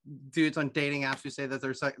experience with dudes on dating apps who say that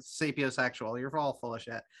they're sapiosexual. You're all full of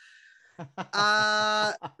shit.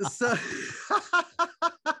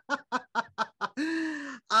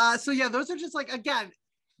 So yeah, those are just like, again,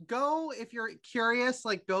 go if you're curious,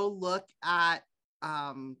 like go look at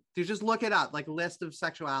just look it up, like list of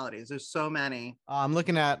sexualities. There's so many. I'm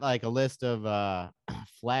looking at like a list of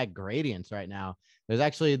flag gradients right now. There's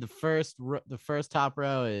actually the first top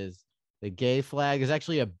row is the gay flag. There's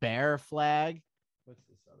actually a bear flag. What's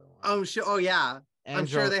this other one? Oh, sure. Oh, yeah. I'm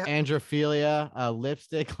sure they androphilia, a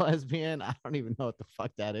lipstick lesbian. I don't even know what the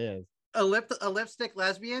fuck that is. A lipstick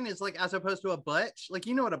lesbian is like as opposed to a butch. Like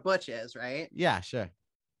you know what a butch is, right? Yeah, sure.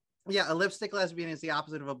 Yeah, a lipstick lesbian is the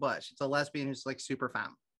opposite of a butch. It's a lesbian who's like super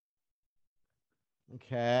femme.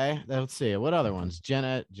 Okay, let's see. What other ones?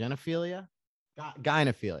 Genophilia?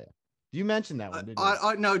 Gynophilia. You mentioned that one, didn't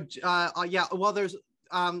you? No, yeah. Well, there's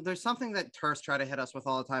something that TERFs try to hit us with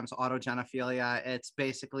all the time. It's autogenophilia. It's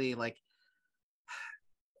basically like,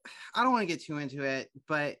 I don't want to get too into it,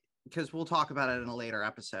 but because we'll talk about it in a later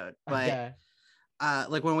episode. But okay.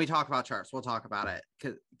 Like when we talk about TERFs, we'll talk about it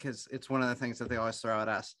because it's one of the things that they always throw at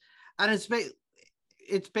us, and it's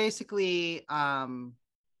basically an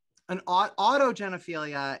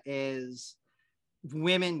autogenophilia is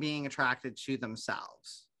women being attracted to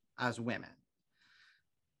themselves as women.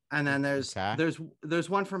 And then there's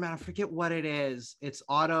one for men. I forget what it is. It's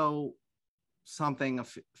auto something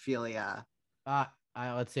philia.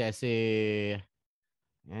 Let's see. I see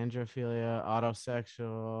androphilia,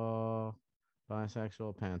 autosexual,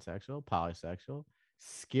 bisexual, pansexual, polysexual,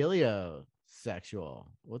 sciliosexual.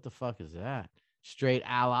 What the fuck is that? Straight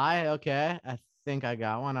ally. Okay, I think I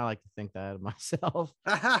got one. I like to think that of myself.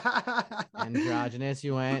 Androgynous,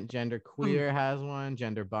 you went. Gender queer has one.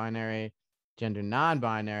 Gender binary, gender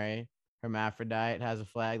non-binary, hermaphrodite has a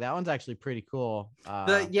flag. That one's actually pretty cool.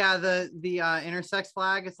 The intersex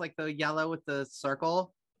flag is like the yellow with the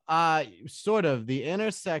circle. Sort of. The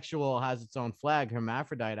intersexual has its own flag.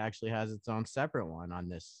 Hermaphrodite actually has its own separate one on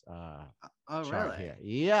this chart really? Here.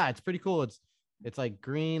 Yeah, it's pretty cool. It's like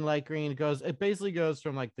green, light green. It basically goes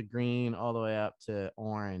from like the green all the way up to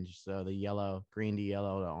orange. So the green to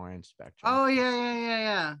yellow to orange spectrum. Oh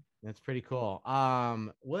yeah. That's pretty cool.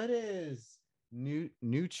 What is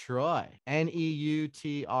Neutrois?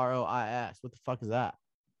 Neutrois. What the fuck is that?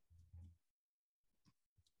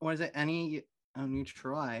 What is it? Neutrois.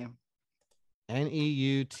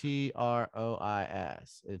 Neutrois.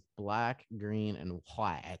 It's black, green, and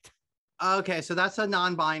white. Okay, so that's a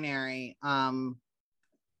non-binary.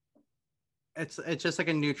 It's just like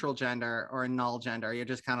a neutral gender or a null gender. You're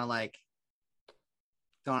just kind of like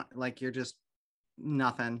you're just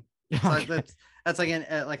nothing. Okay. That's like an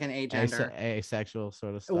agender, asexual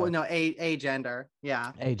sort of stuff. Well, no, agender.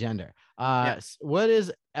 Yeah, agender. What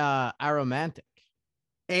is aromantic?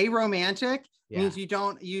 Aromantic means you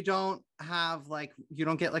don't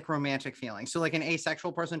get like romantic feelings. So like an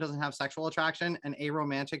asexual person doesn't have sexual attraction, and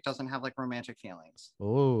aromantic doesn't have like romantic feelings.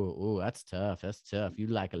 Oh, that's tough. You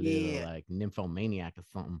like a little like nymphomaniac or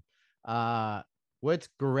something. What's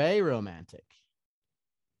gray romantic?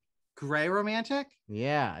 Gray romantic?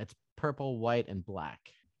 Yeah, it's purple, white, and black.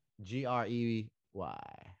 GREY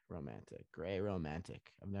romantic. Gray romantic.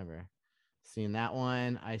 I've never seen that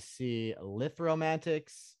one. I see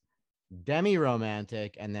lithromantics,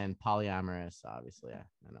 demi-romantic, and then polyamorous. Obviously, I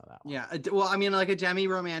know that one. Yeah, well, I mean, like a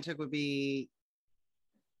demi-romantic would be,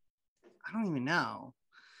 I don't even know.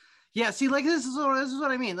 Yeah, see, like this is what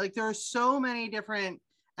I mean. Like there are so many different,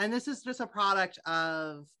 and this is just a product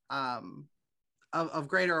of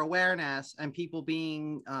greater awareness and people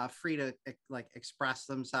being free to like express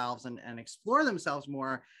themselves and explore themselves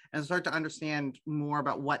more and start to understand more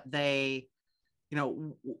about what they,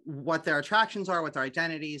 what their attractions are, what their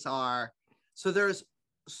identities are. So there's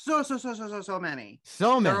so many.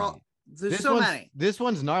 There's so many. This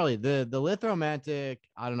one's gnarly. The lithromantic,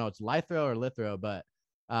 I don't know, it's lithro or lithro, but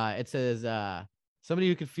it says somebody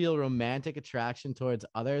who could feel romantic attraction towards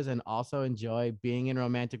others and also enjoy being in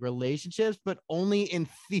romantic relationships, but only in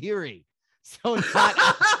theory. So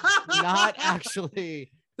not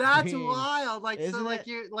actually. That's wild. Like, so like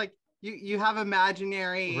you have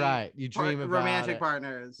imaginary, right? You dream about romantic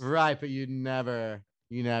partners, right? But you never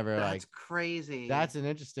that's crazy. That's an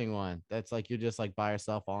interesting one. That's like you're just like by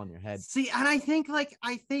yourself all in your head. See, and I think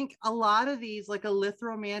a lot of these, like a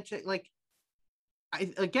lithromantic, like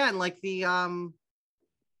the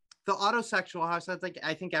autosexual, how I said, like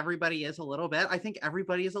I think everybody is a little bit. I think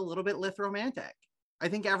everybody is a little bit lithromantic. I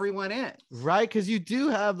think everyone is, right? Because you do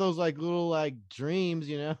have those like little like dreams,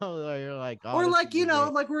 you're like, oh, or like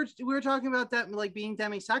like we were talking about that, like being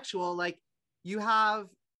demisexual. Like you have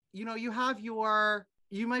your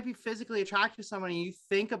you might be physically attracted to someone and you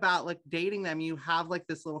think about like dating them, you have like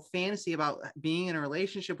this little fantasy about being in a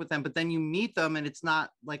relationship with them, but then you meet them and it's not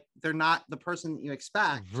like they're not the person that you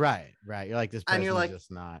expect. Right. You're like, this And person you're is like,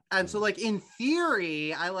 just not. and so like in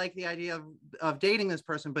theory, I like the idea of dating this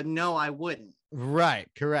person, but no, I wouldn't. Right.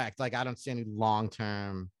 Correct. Like, I don't see any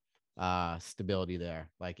long-term stability there.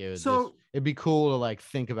 Like, it'd be cool to like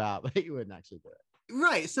think about, but you wouldn't actually do it.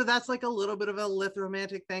 Right. So that's like a little bit of a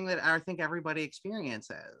romantic thing that I think everybody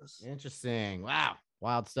experiences. Interesting. Wow.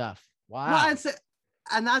 Wild stuff. Wow. Well,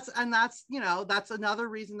 and that's, you know, that's another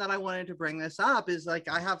reason that I wanted to bring this up is like,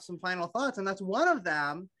 I have some final thoughts. And that's one of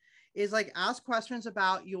them is like, ask questions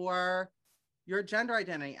about your gender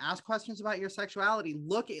identity, ask questions about your sexuality,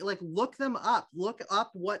 look them up, look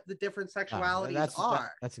up what the different sexualities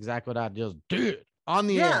are. That's exactly what I do. Dude, on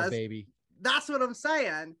the air, baby. That's what I'm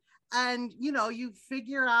saying. And you know, you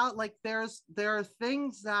figure out like there are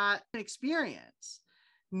things that experience.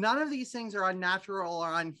 None of these things are unnatural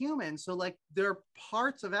or unhuman. So like they're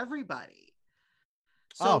parts of everybody.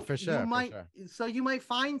 So for sure. So you might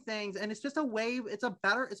find things, and it's just a way, it's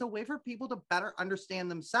a way for people to better understand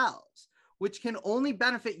themselves, which can only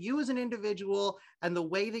benefit you as an individual and the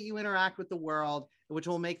way that you interact with the world, which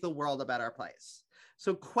will make the world a better place.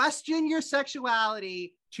 So question your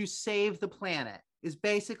sexuality to save the planet is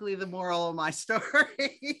basically the moral of my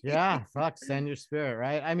story. Yeah, fuck, send your spirit,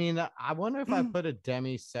 right? I mean, I wonder if I put a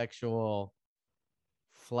demisexual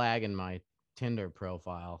flag in my Tinder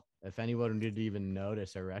profile, if anyone did even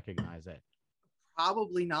notice or recognize it.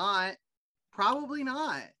 Probably not,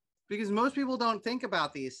 because most people don't think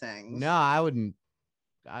about these things. No, I wouldn't.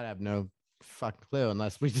 I'd have no fucking clue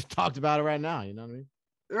unless we just talked about it right now. You know what I mean?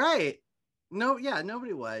 Right. No, yeah,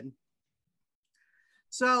 nobody would.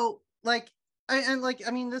 So like,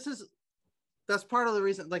 I mean, that's part of the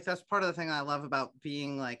reason, like, that's part of the thing I love about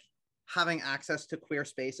being like having access to queer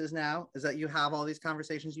spaces now is that you have all these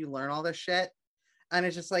conversations, you learn all this shit. And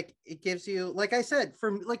it's just like, it gives you, like I said,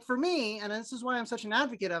 for me, and this is why I'm such an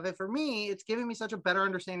advocate of it, for me, it's giving me such a better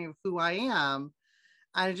understanding of who I am.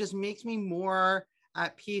 And it just makes me more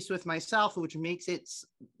at peace with myself, which makes it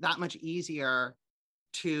that much easier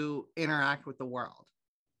to interact with the world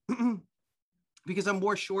because I'm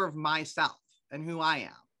more sure of myself and who I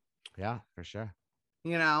am. Yeah, for sure.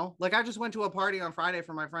 You know, like I just went to a party on Friday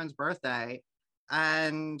for my friend's birthday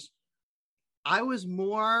and I was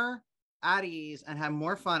more at ease and had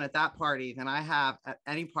more fun at that party than I have at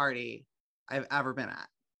any party I've ever been at.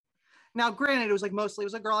 Now, granted, it was a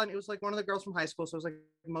girl and it was like one of the girls from high school. So it was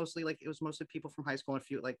mostly people from high school and a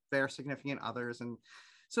few like their significant others. And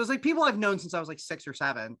so it's like people I've known since I was like 6 or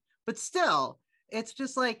 7, but still it's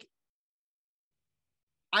just like,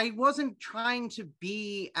 I wasn't trying to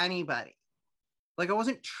be anybody. Like I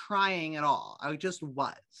wasn't trying at all. I just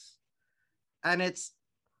was. And it's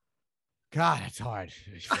God, it's hard.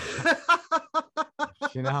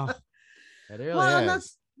 You know, it really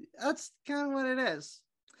is. That's kind of what it is.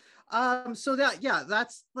 So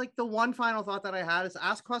that's like the one final thought that I had is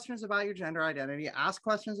ask questions about your gender identity, ask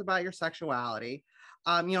questions about your sexuality.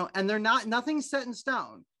 You know, and nothing's set in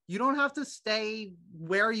stone. You don't have to stay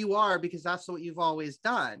where you are because that's what you've always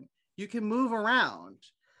done. You can move around.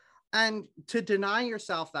 And to deny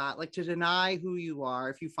yourself that, like to deny who you are,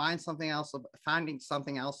 if you find something out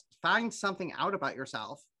about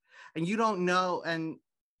yourself and you don't know and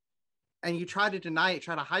you try to deny it,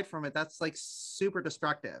 try to hide from it, that's like super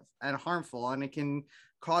destructive and harmful. And it can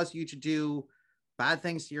cause you to do bad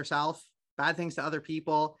things to yourself, bad things to other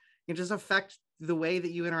people. It just affect the way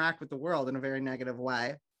that you interact with the world in a very negative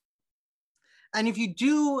way. And if you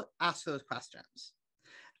do ask those questions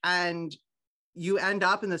and you end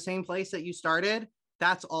up in the same place that you started,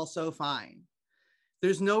 that's also fine.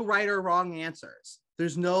 There's no right or wrong answers.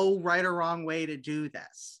 There's no right or wrong way to do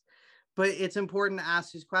this. But it's important to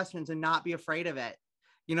ask these questions and not be afraid of it.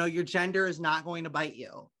 You know, your gender is not going to bite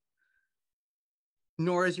you,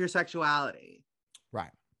 nor is your sexuality.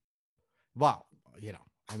 Right. Well, you know,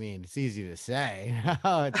 I mean, it's easy to say.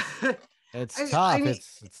 It's tough. I mean,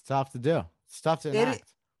 it's tough to do. It's tough to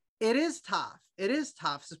enact. It is tough. It is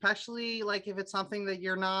tough, especially like if it's something that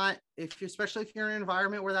especially if you're in an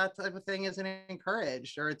environment where that type of thing isn't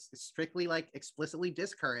encouraged or it's strictly like explicitly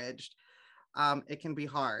discouraged. It can be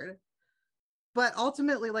hard, but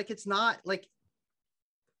ultimately, like, it's not going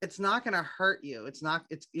to hurt you.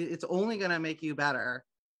 It's only going to make you better.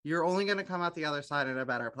 You're only going to come out the other side in a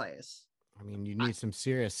better place. I mean, you need some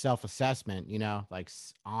serious self-assessment, you know, like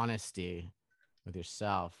honesty with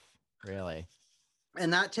yourself, really.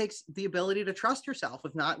 And that takes the ability to trust yourself,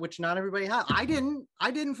 which not everybody has. I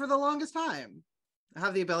didn't for the longest time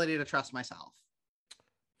have the ability to trust myself.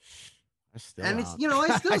 I still And it's, don't. you know,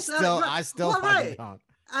 I still I still well, fucking right. don't.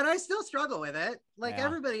 And I still struggle with it, like Yeah.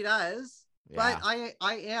 everybody does. But Yeah.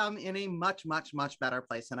 I am in a much, much, much better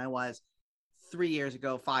place than I was 3 years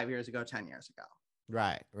ago, 5 years ago, 10 years ago.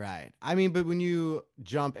 Right, right. I mean, but when you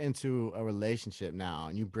jump into a relationship now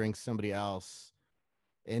and you bring somebody else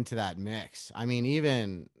into that mix, I mean,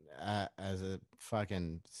 even as a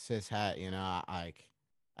fucking cis het, you know, like,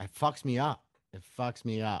 it fucks me up. It fucks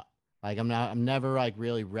me up. Like, I'm never like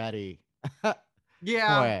really ready for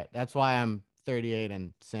Yeah. it. That's why I'm 38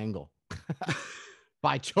 and single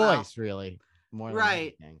by Well, choice, really, more than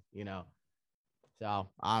right. anything, you know. So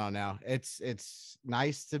I don't know. It's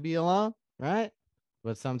nice to be alone, right?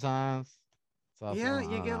 But sometimes it's also, Yeah, I you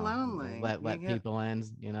don't get know, lonely. You let get people in,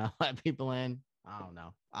 you know, let people in. I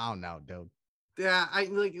don't know, dude. yeah,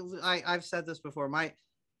 I've said this before.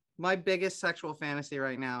 My biggest sexual fantasy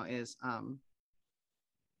right now is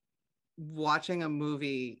watching a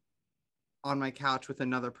movie on my couch with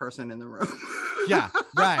another person in the room. Yeah,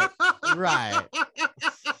 right, right.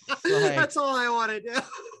 Like, that's all I want to do.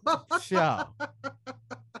 show.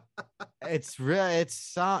 It's really,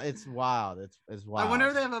 it's wild. It's I wonder wild.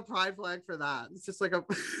 if they have a pride flag for that. It's just like a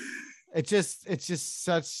It's just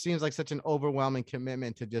such seems like such an overwhelming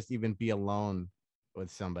commitment to just even be alone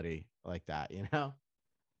with somebody like that, you know?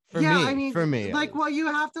 yeah, I mean, For me, at like, least. well, you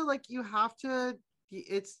have to,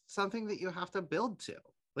 it's something that you have to build to.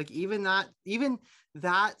 Like, even that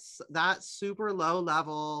super low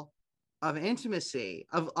level of intimacy,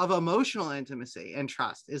 of emotional intimacy and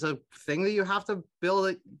trust is a thing that you have to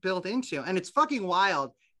build into. And it's fucking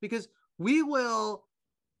wild because we will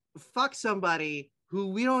fuck somebody who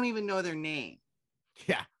we don't even know their name,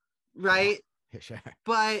 Yeah, right? yeah, sure.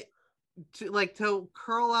 But to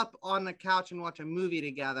curl up on the couch and watch a movie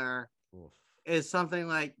together Oof. is something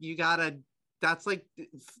like that's like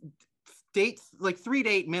date, like 3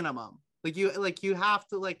 date minimum. You have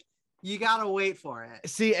to, like, you gotta wait for it.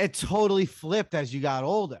 See, it totally flipped as you got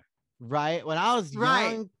older, right? When I was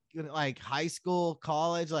Right. young, like high school,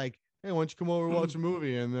 college, like, hey, why don't you come over and watch a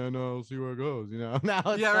movie and then I'll see where it goes, you know? Now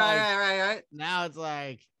it's Yeah, like, right. now it's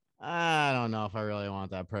like, I don't know if I really want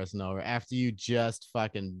that person over after you just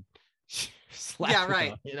fucking slept Yeah, with right.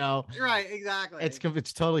 them, you know? Right, exactly. It's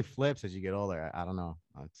totally flips as you get older. I don't know.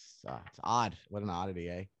 It's odd. What an oddity,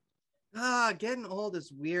 eh? Getting old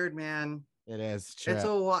is weird, man. It is. It's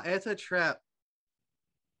a trip.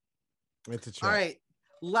 It's a All trip. right.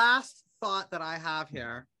 Last thought that I have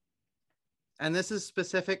here, and this is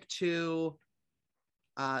specific to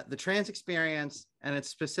the trans experience, and it's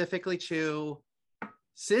specifically to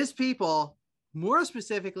cis people, more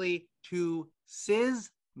specifically to cis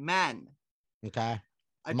men. Okay.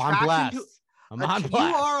 I'm on Attraction to blast. I'm on blast.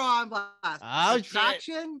 you are on blast. Oh,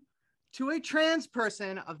 Attraction to a trans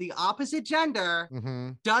person of the opposite gender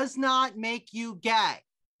does not make you gay.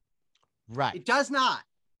 Right. It does not.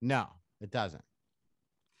 No, it doesn't.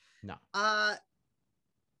 No. Not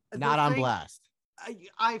on blast.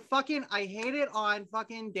 I hate it on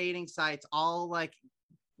fucking dating sites. I'll like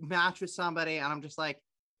match with somebody and I'm just like,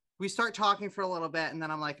 we start talking for a little bit and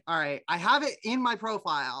then I'm like, all right, I have it in my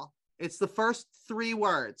profile. It's the first 3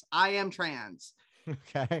 words. I am trans.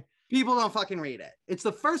 Okay. People don't fucking read it. It's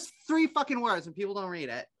the first 3 fucking words and people don't read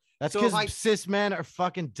it. That's because cis men are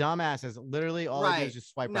fucking dumbasses. Literally, all they do is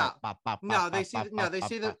just swipe right.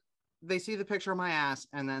 They see the picture of my ass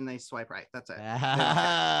and then they swipe right. That's it. They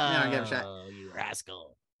don't give a shit. You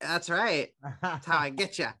rascal. That's right. That's how I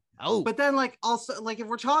get you. Oh, but then like also like if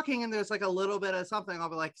we're talking and there's like a little bit of something, I'll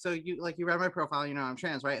be like, so you read my profile, you know I'm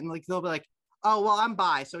trans, right? And like they'll be like, oh well, I'm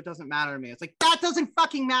bi, so it doesn't matter to me. It's like that doesn't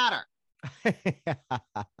fucking matter.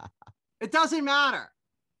 It doesn't matter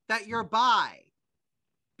that you're bi,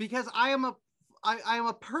 because I am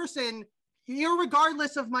a person,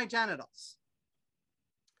 irregardless of my genitals.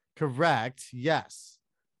 Correct. Yes.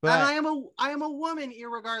 But and I am a woman,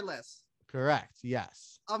 irregardless. Correct.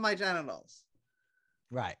 Yes. Of my genitals.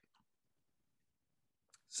 Right.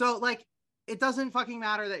 So like, it doesn't fucking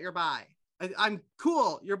matter that you're bi. I'm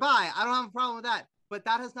cool. You're bi. I don't have a problem with that. But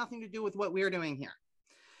that has nothing to do with what we're doing here.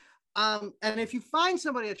 And if you find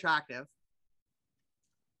somebody attractive,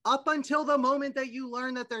 up until the moment that you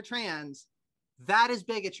learn that they're trans, that is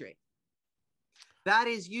bigotry. That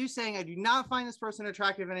is you saying, I do not find this person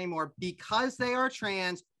attractive anymore because they are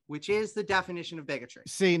trans, which is the definition of bigotry.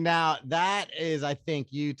 See, now that is, I think,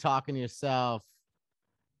 you talking yourself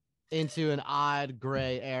into an odd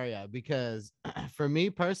gray area, because for me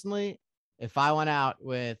personally, if I went out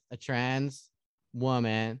with a trans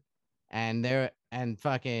woman and there's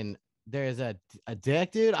a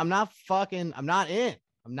dick, dude, I'm not in.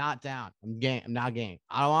 I'm not down. I'm not game.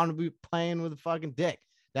 I don't want to be playing with a fucking dick.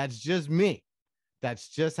 That's just me. That's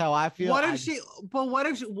just how I feel. What if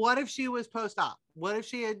she was post-op? What if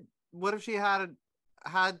she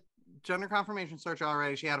had gender confirmation surgery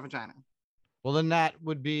already? She had a vagina. Well, then that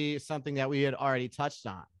would be something that we had already touched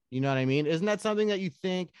on. You know what I mean? Isn't that something that you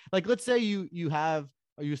think, like, let's say you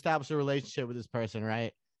establish a relationship with this person,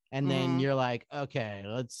 right? And then you're like, okay,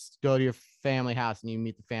 let's go to your family house, and you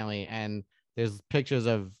meet the family, and there's pictures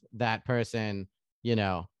of that person, you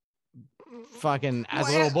know, fucking as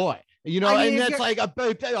a little boy, you know, I mean, and that's like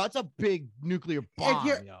that's a big nuclear bomb.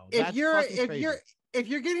 If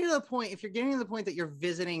you're getting to the point that you're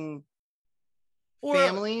visiting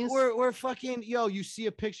families, or fucking, you see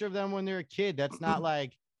a picture of them when they're a kid. That's not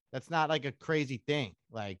like a crazy thing.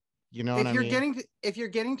 Like, you know what I mean? If you're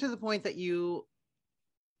getting to the point that you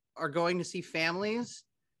are going to see families,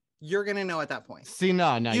 you're gonna know at that point. See,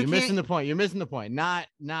 no, you're missing the point. You're missing the point. Not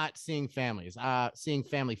seeing families, seeing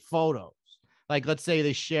family photos. Like, let's say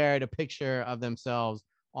they shared a picture of themselves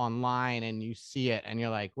online and you see it and you're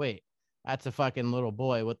like, wait, that's a fucking little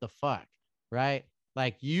boy. What the fuck? Right?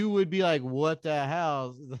 Like, you would be like, what the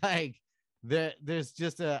hell? Like, there's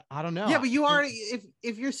just I don't know. Yeah, but you already,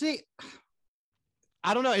 if you're seeing,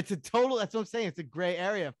 I don't know. It's that's what I'm saying. It's a gray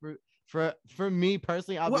area for me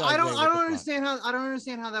personally. I don't understand how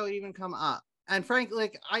that would even come up. And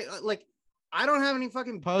frankly, I don't have any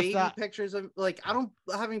fucking baby pictures of, like, I don't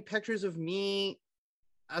have any pictures of me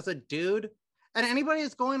as a dude. And anybody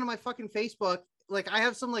that's going to my fucking Facebook, like, I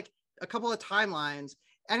have some, like, a couple of timelines.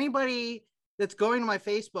 Anybody that's going to my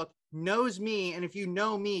Facebook knows me. And if you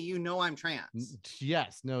know me, you know I'm trans.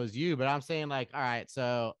 Yes, knows you. But I'm saying, like, all right,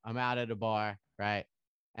 so I'm out at a bar, right?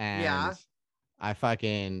 And I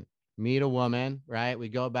fucking meet a woman, right? We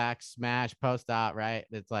go back, smash, post out, right?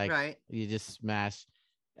 It's like, you just smash.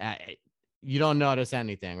 You don't notice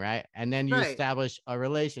anything, right? And then you establish a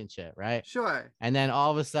relationship, right? Sure. And then all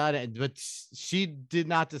of a sudden, but she did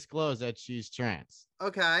not disclose that she's trans.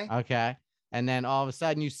 Okay. And then all of a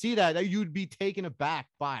sudden you see that you'd be taken aback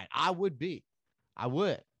by it. I would be. I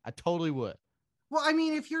totally would. Well, I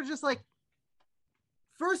mean, if you're just like,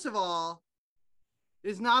 first of all,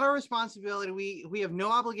 it's not our responsibility. We have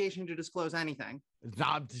no obligation to disclose anything.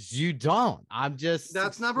 You don't.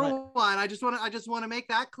 That's number one. I just want to make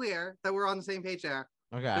that clear, that we're on the same page there.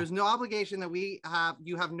 Okay. There's no obligation that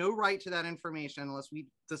you have no right to that information unless we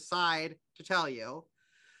decide to tell you.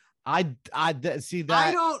 I see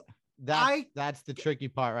that. That's the tricky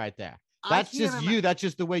part right there. That's just you. That's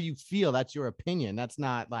just the way you feel. That's your opinion. That's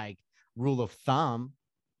not like rule of thumb.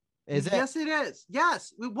 Is it? Yes, it is.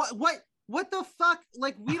 Yes. What the fuck?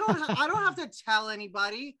 Like, I don't have to tell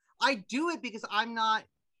anybody. I do it because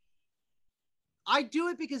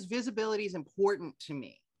visibility is important to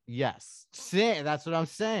me. Yes. That's what I'm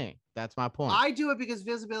saying. That's my point. I do it because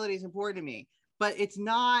visibility is important to me, but it's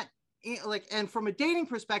not like, and from a dating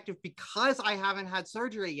perspective, because I haven't had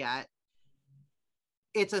surgery yet,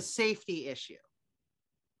 it's a safety issue.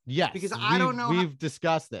 Yes. Because I don't know. We've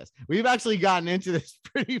discussed this. We've actually gotten into this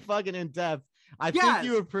pretty fucking in depth. I think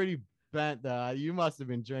you were pretty bent. You must have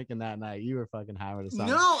been drinking that night. You were fucking hammered or something.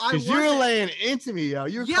 No, I wasn't. Because you were laying into me, yo.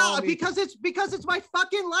 Because it's my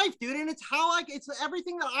fucking life, dude, and it's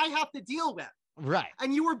everything that I have to deal with. Right.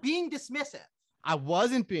 And you were being dismissive. I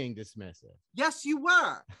wasn't being dismissive. Yes, you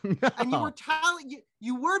were. No. And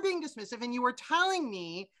you were being dismissive, and you were telling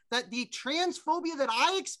me that the transphobia that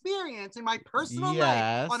I experience in my personal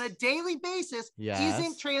life on a daily basis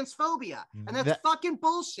isn't transphobia. And that's fucking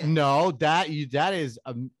bullshit. No, that is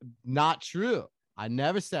not true. I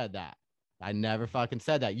never said that. I never fucking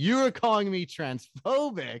said that. You were calling me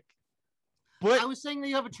transphobic. But I was saying that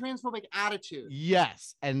you have a transphobic attitude.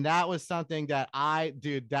 Yes. And that was something that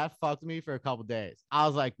that fucked me for a couple days. I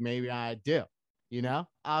was like, maybe I do. You know?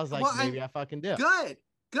 I was like, maybe I fucking do. Good.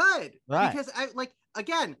 Right. Because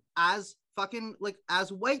again, as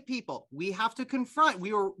white people, we have to confront.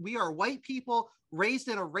 We are white people raised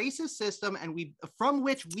in a racist system, and from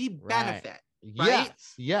which we benefit. Right?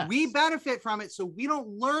 Yes. We benefit from it, so we don't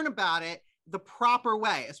learn about it the proper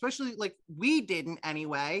way, especially like we didn't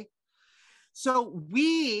anyway. So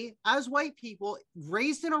we, as white people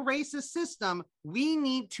raised in a racist system, we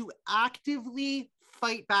need to actively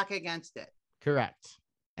fight back against it. Correct.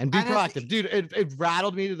 And be proactive. Dude, it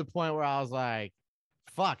rattled me to the point where I was like,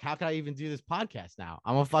 fuck, how can I even do this podcast now?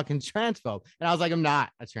 I'm a fucking transphobe. And I was like, I'm not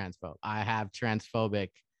a transphobe. I have transphobic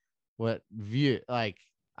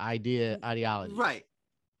ideology. Right.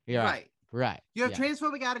 Yeah. Right. You have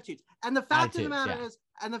transphobic attitudes. And the fact of the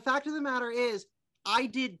matter is, I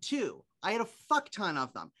did too. I had a fuck ton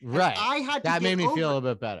of them. Right. That made me feel a little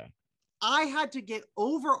bit better. I had to get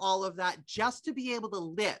over all of that just to be able to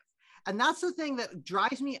live. And that's the thing that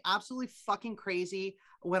drives me absolutely fucking crazy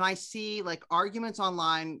when I see like arguments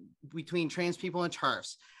online between trans people and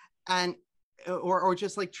TERFs, and or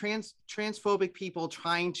just like transphobic people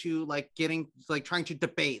trying to trying to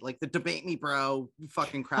debate, like the debate me bro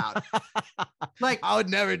fucking crowd. Like I would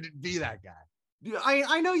never be that guy.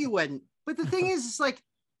 I know you wouldn't, but the thing is, it's like,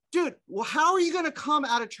 dude, well, how are you going to come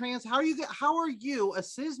at a trans? How are you, a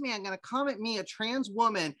cis man, going to come at me, a trans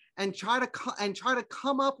woman, and try to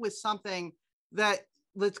come up with something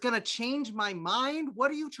that's going to change my mind?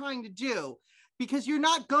 What are you trying to do? Because you're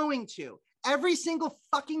not going to. Every single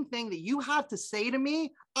fucking thing that you have to say to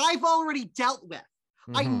me, I've already dealt with.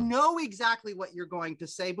 Mm-hmm. I know exactly what you're going to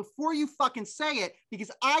say before you fucking say it, because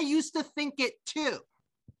I used to think it too.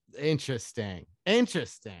 Interesting.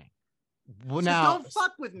 Well, so now don't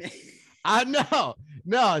fuck with me. I know.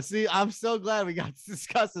 No, see, I'm so glad we got to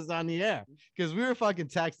discuss this on the air, because we were fucking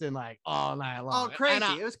texting like all night long. Oh,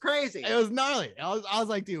 crazy. It was crazy. It was gnarly. I was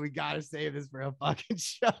like, dude, we got to save this for a fucking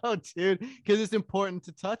show, dude, because it's important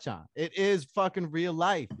to touch on. It is fucking real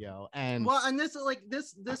life, yo. And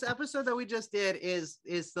this episode that we just did is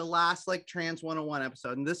the last like Trans 101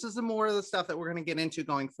 episode. And this is the more of the stuff that we're going to get into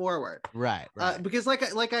going forward. Right. Because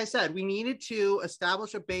like I said, we needed to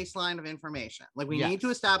establish a baseline of information. Like we need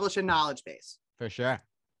to establish a knowledge base. For sure.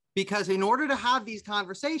 Because in order to have these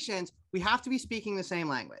conversations, we have to be speaking the same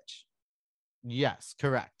language. Yes,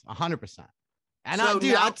 correct. 100%. And so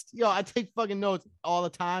I take fucking notes all the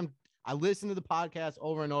time. I listen to the podcast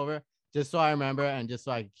over and over just so I remember and just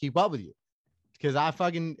so I can keep up with you. Because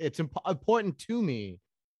it's important to me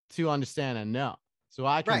to understand and know. So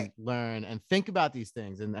I can learn and think about these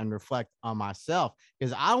things and reflect on myself.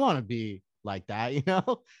 Because I want to be like that, you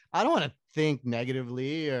know? I don't want to think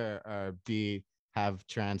negatively or have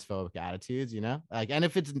transphobic attitudes, you know? Like, and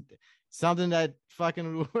if it's something that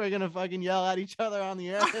fucking we're gonna fucking yell at each other on the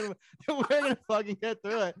air, and we're gonna fucking get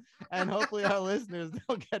through it, and hopefully our listeners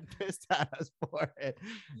don't get pissed at us for it.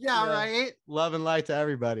 Yeah, right. Love and light to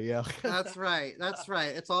everybody. Yeah, that's right.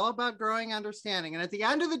 It's all about growing understanding, and at the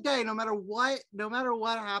end of the day, no matter what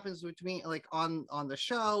happens between like on the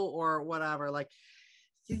show or whatever, like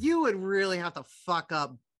you would really have to fuck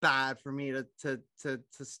up bad for me to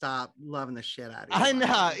stop loving the shit out of you. I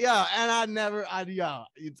know, yeah, and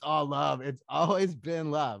it's all love. It's always been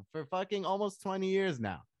love for fucking almost 20 years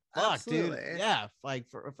now. Fuck, absolutely. Dude. Yeah, like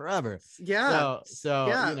forever. Yeah. So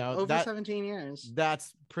yeah, you know, over 17 years.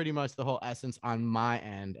 That's pretty much the whole essence on my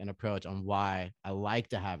end and approach on why I like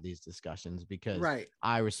to have these discussions, because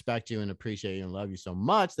I respect you and appreciate you and love you so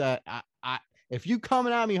much that I if you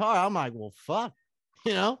coming at me hard, I'm like, well, fuck,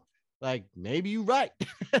 you know. Like, maybe you're right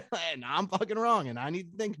and I'm fucking wrong and I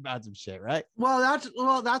need to think about some shit, right? Well,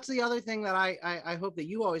 that's the other thing that I hope that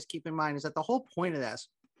you always keep in mind, is that the whole point of this,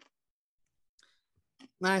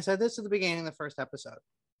 and I said this at the beginning of the first episode,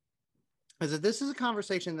 is that this is a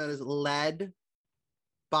conversation that is led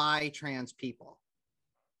by trans people.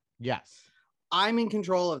 Yes. I'm in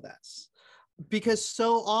control of this. Because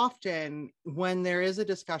so often when there is a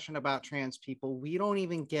discussion about trans people, we don't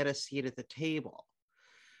even get a seat at the table.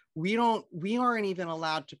 We aren't even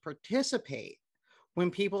allowed to participate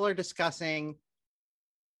when people are discussing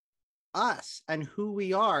us and who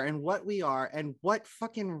we are and what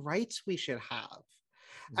fucking rights we should have.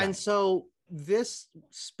 Right. And so this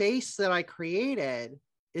space that I created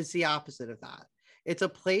is the opposite of that. It's a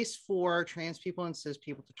place for trans people and cis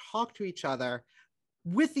people to talk to each other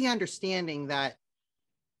with the understanding that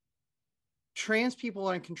trans people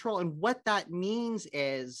are in control. And what that means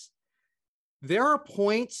is there are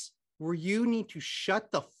points where you need to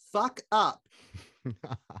shut the fuck up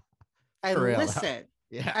and listen.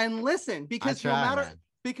 Yeah. And listen, because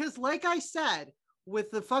because like I said,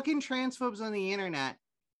 with the fucking transphobes on the internet,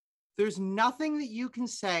 there's nothing that you can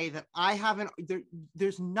say that I haven't,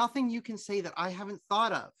 there's nothing you can say that I haven't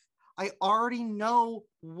thought of. I already know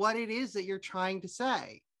what it is that you're trying to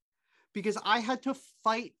say, because I had to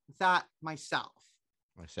fight that myself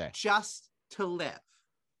just to live.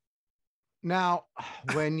 Now,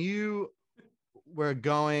 when you were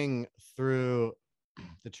going through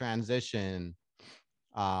the transition,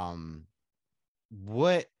 what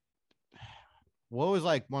was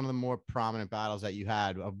like one of the more prominent battles that you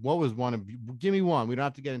had? What was give me one. We don't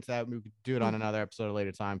have to get into that. We could do it on another episode at a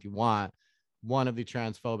later time if you want. One of the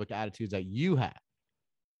transphobic attitudes that you had.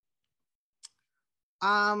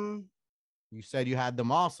 You said you had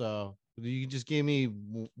them also. You just give me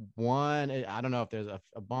one. I don't know if there's a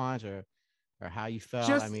bunch or how you felt.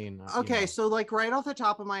 I mean, okay, you know. So like right off the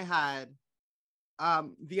top of my head,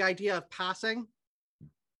 the idea of passing,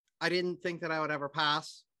 I didn't think that I would ever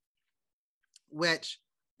pass, which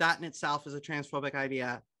that in itself is a transphobic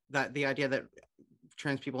idea. that the idea that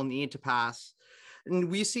trans people need to pass. And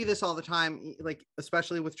we see this all the time, like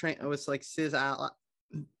especially with like cis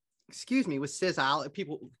with cis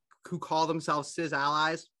people who call themselves cis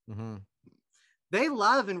allies. Mm-hmm. They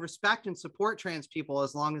love and respect and support trans people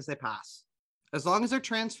as long as they pass, as long as they're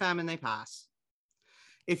trans femme and they pass.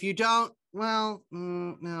 If you don't, well,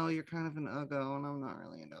 no, you're kind of an uggo, and I'm not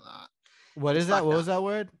really into that. What is that? What was that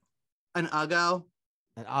word? An uggo.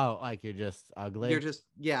 Oh, like you're just ugly. You're just,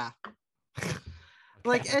 yeah. Okay.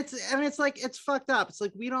 Like it's fucked up. It's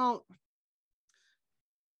like we don't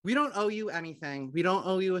owe you anything. We don't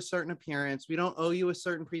owe you a certain appearance. We don't owe you a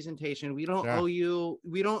certain presentation. We don't owe you,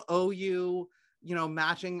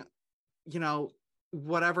 matching,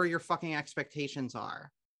 whatever your fucking expectations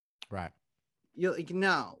are. Right. You're like,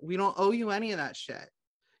 no, we don't owe you any of that shit.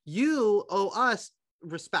 You owe us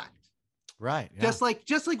respect. Right. Yeah. Just like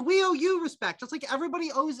we owe you respect. Just like everybody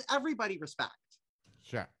owes everybody respect.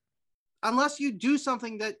 Sure. Unless you do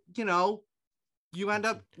something that, you end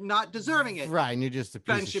up not deserving it. Right. And you're just a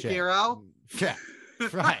piece Ben of Shapiro. Shit. Yeah.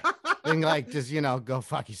 Right. And like, just, go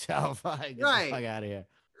fuck yourself. Like, get the fuck out of here.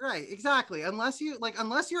 Right. Exactly. Unless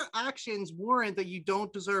your actions warrant that you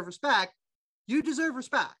don't deserve respect, you deserve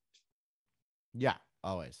respect. Yeah.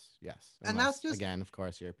 Always. Yes. And that's just, again, of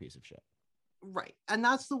course, you're a piece of shit. Right. And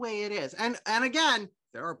that's the way it is. And again,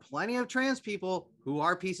 there are plenty of trans people who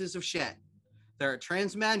are pieces of shit. There are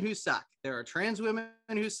trans men who suck. There are trans women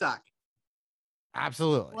who suck.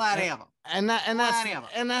 Absolutely. Plenty of them. And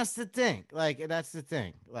that's the thing. Like, that's the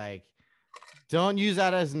thing. Like, don't use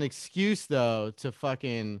that as an excuse though to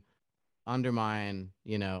fucking undermine,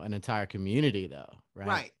 an entire community though. Right.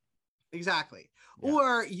 Right. Exactly. Yeah.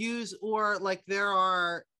 Or like there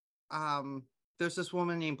are there's this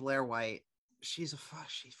woman named Blair White. She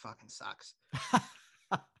fucking sucks.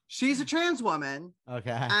 She's a trans woman.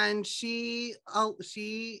 Okay. And she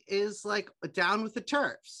is like down with the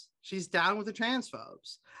TERFs. She's down with the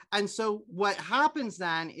transphobes. And so what happens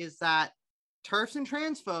then is that TERFs and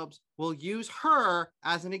transphobes will use her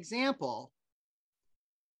as an example.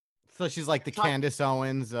 So she's like the Candace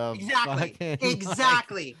Owens of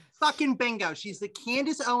exactly. Fucking bingo. She's the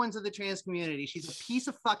Candace Owens of the trans community. She's a piece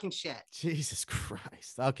of fucking shit. Jesus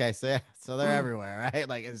Christ. Okay, so they're everywhere, right?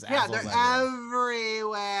 Like they're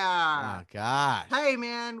everywhere. Oh God. Hey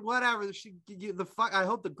man, whatever. I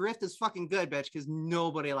hope the grift is fucking good, bitch, because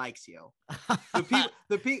nobody likes you.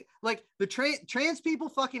 Trans people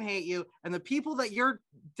fucking hate you, and the people that you're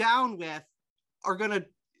down with are gonna,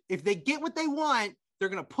 if they get what they want, they're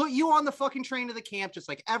going to put you on the fucking train to the camp just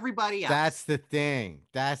like everybody else. That's the thing,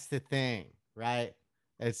 right?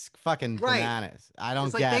 It's fucking bananas. I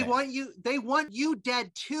don't get it. They want you dead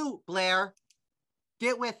too, Blair.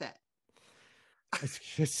 Get with it.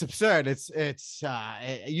 It's absurd.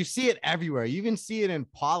 You see it everywhere. You can see it in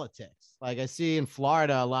politics. Like I see in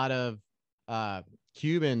Florida, a lot of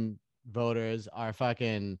Cuban voters are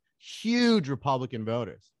fucking huge Republican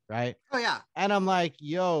voters, right? Oh yeah. And I'm like,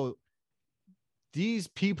 yo, these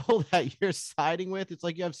people that you're siding with, it's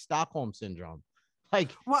like you have Stockholm syndrome.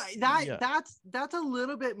 Like, well, that's a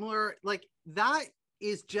little bit more like that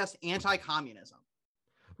is just anti-communism.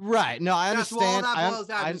 Right. No, I understand. That's all that boils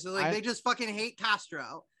down to. So like they just fucking hate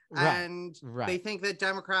Castro, and they think that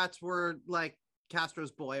Democrats were like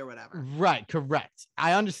Castro's boy or whatever. Right. Correct.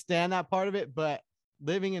 I understand that part of it, but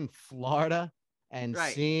living in Florida and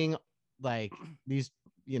seeing like these,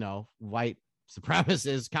 white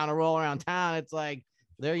supremacists kind of roll around town, it's like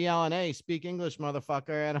they're yelling, "Hey, speak English,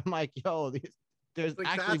 motherfucker!" And I'm like, "Yo, they're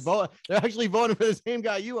actually voting for the same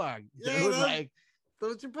guy you are." Yeah, like,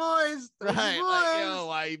 those are boys. Those are boys. Like, yo,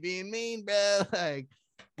 why are you being mean, bro? Like,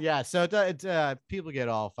 yeah. So it's people get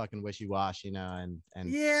all fucking wishy washy, and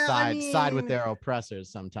side with their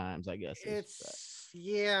oppressors sometimes. I guess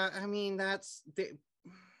I mean, that's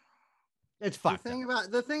it's fucked.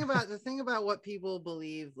 The thing about what people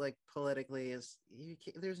believe like politically is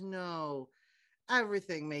none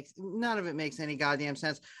of it makes any goddamn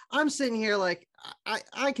sense. I'm sitting here like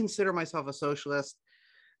I consider myself a socialist,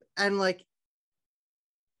 and like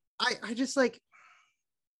I just like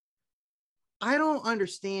I don't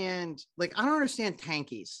understand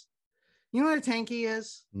tankies. You know what a tanky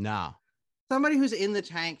is? No. Somebody who's in the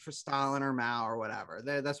tank for Stalin or Mao or whatever.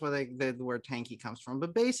 That's where the word tanky comes from.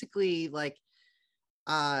 But basically, like,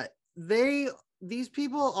 these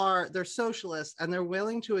people they're socialists, and they're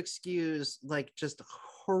willing to excuse like just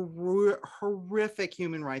horrific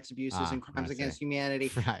human rights abuses and crimes against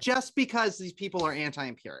humanity just because these people are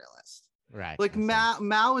anti-imperialist. Right. Like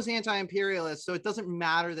Mao was anti-imperialist, so it doesn't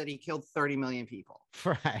matter that he killed 30 million people.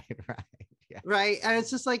 Right. Yeah. Right. And it's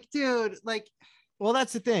just like, dude, like, Well,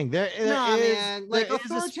 that's the thing. Nah, man. Like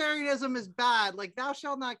authoritarianism is bad. Like thou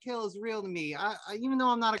shalt not kill is real to me. I even though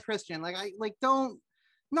I'm not a Christian, like I like don't.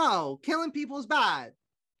 No, killing people is bad.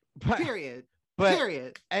 Period.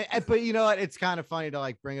 Period. But you know what? It's kind of funny to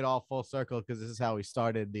like bring it all full circle because this is how we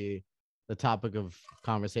started the topic of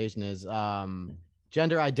conversation is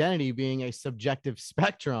gender identity being a subjective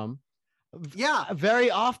spectrum. Yeah, very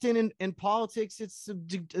often in politics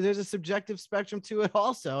there's a subjective spectrum to it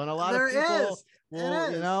also, and a lot of people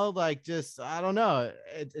will, you know, like just I don't know,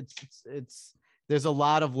 it's there's a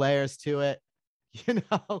lot of layers to it, you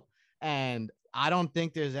know, and I don't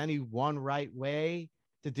think there's any one right way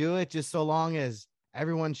to do it, just so long as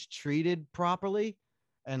everyone's treated properly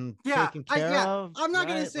and taken care of. I'm not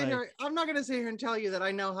gonna sit here. I'm not gonna sit here and tell you that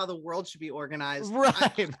I know how the world should be organized.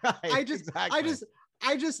 Right.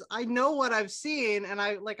 I know what I've seen, and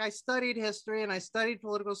I studied history and I studied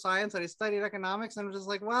political science and I studied economics, and I'm just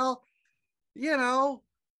like, well, you know,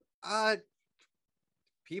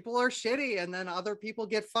 people are shitty and then other people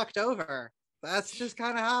get fucked over. That's just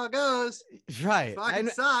kind of how it goes. Right. Fucking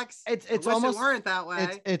sucks. It's almost it weren't that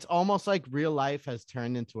way. It's almost like real life has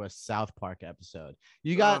turned into a South Park episode.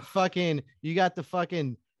 You got the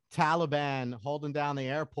fucking Taliban holding down the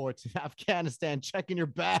airports in Afghanistan, checking your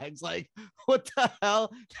bags. Like, what the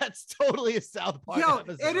hell? That's totally a South Park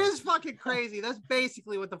episode. It is fucking crazy. That's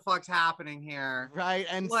basically what the fuck's happening here. Right.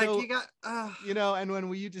 And like, so, you got, you know, and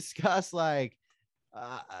when you discuss like,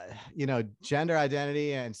 you know, gender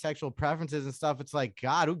identity and sexual preferences and stuff, it's like,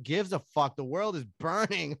 God, who gives a fuck? The world is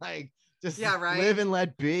burning. Like, just live and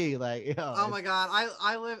let be. Like, you know, oh my God.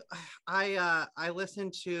 I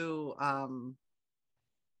listen to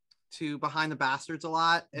Behind the Bastards a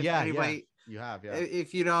lot. You have.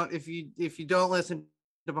 If you don't listen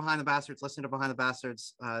to Behind the Bastards, listen to Behind the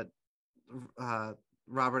Bastards.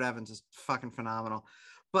 Robert Evans is fucking phenomenal.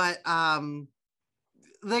 But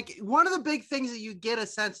like one of the big things that you get a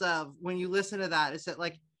sense of when you listen to that is that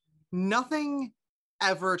like nothing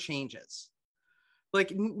ever changes. Like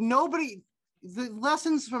the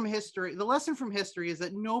lesson from history is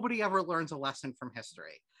that nobody ever learns a lesson from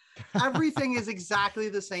history. Everything is exactly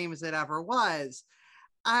the same as it ever was.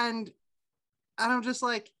 And I'm just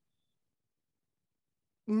like,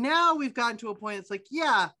 now we've gotten to a point, it's like,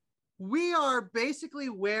 yeah, we are basically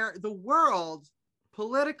where the world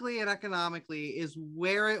politically and economically is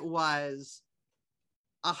where it was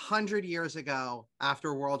 100 years ago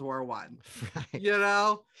after World War I. Right. You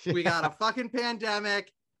know, we got a fucking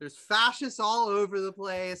pandemic. There's fascists all over the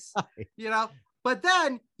place, you know, but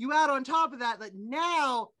then you add on top of that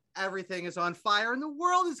now everything is on fire and the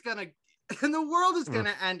world is gonna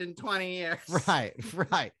end in 20 years.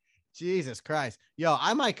 Right. Jesus Christ. Yo,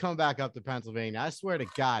 I might come back up to Pennsylvania. I swear to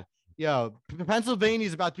God. Yo, Pennsylvania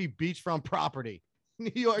is about to be beachfront property.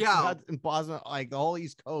 New York and Boston, like the whole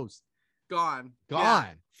East Coast. Gone. Yeah.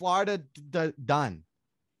 Florida, done.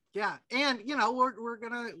 Yeah. And, you know, we're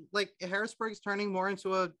going to, like, Harrisburg's turning more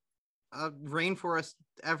into a rainforest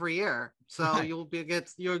every year. So you'll get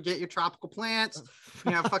your tropical plants,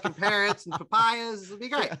 you know, fucking parrots and papayas. It'll be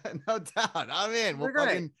great. Yeah, no doubt. I'm in. We'll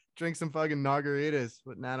fucking drink some fucking margaritas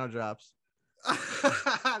with nano drops.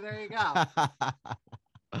 There you go.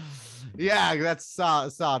 Yeah, that's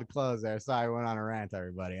solid close there. Sorry, I went on a rant,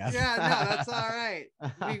 everybody. Yeah, no, that's all right.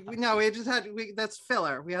 That's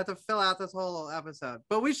filler. We had to fill out this whole episode,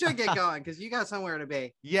 but we should get going because you got somewhere to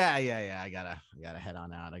be. Yeah. I gotta head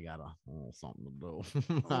on out. I got something to do.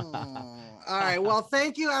 All right. Well,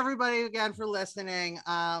 thank you everybody again for listening.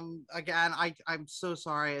 Again, I'm so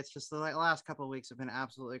sorry. It's just the last couple of weeks have been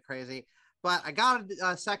absolutely crazy, but I got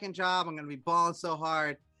a second job. I'm gonna be balling so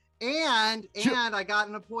hard. And I got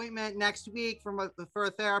an appointment next week for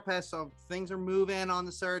a therapist, so things are moving on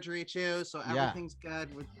the surgery too. So everything's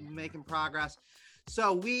good. We're making progress.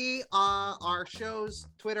 So our show's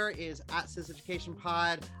Twitter is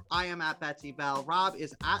 @SysEducationPod. I am @BetsyBell. Rob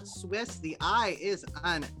is @Swiss. The I is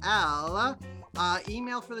an L.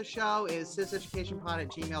 Email for the show is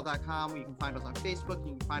syseducationpod@gmail.com. You can find us on Facebook.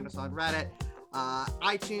 You can find us on Reddit.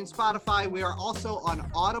 iTunes, Spotify. We are also on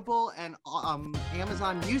Audible and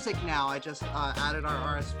Amazon Music now. I just added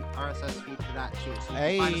our RSS feed to that too. So you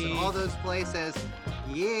can find us in all those places.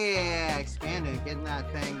 Yeah, expanding, getting that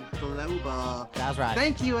thing global. That's right.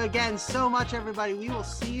 Thank you again so much, everybody. We will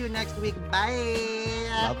see you next week. Bye.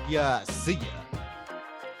 Love ya. See ya.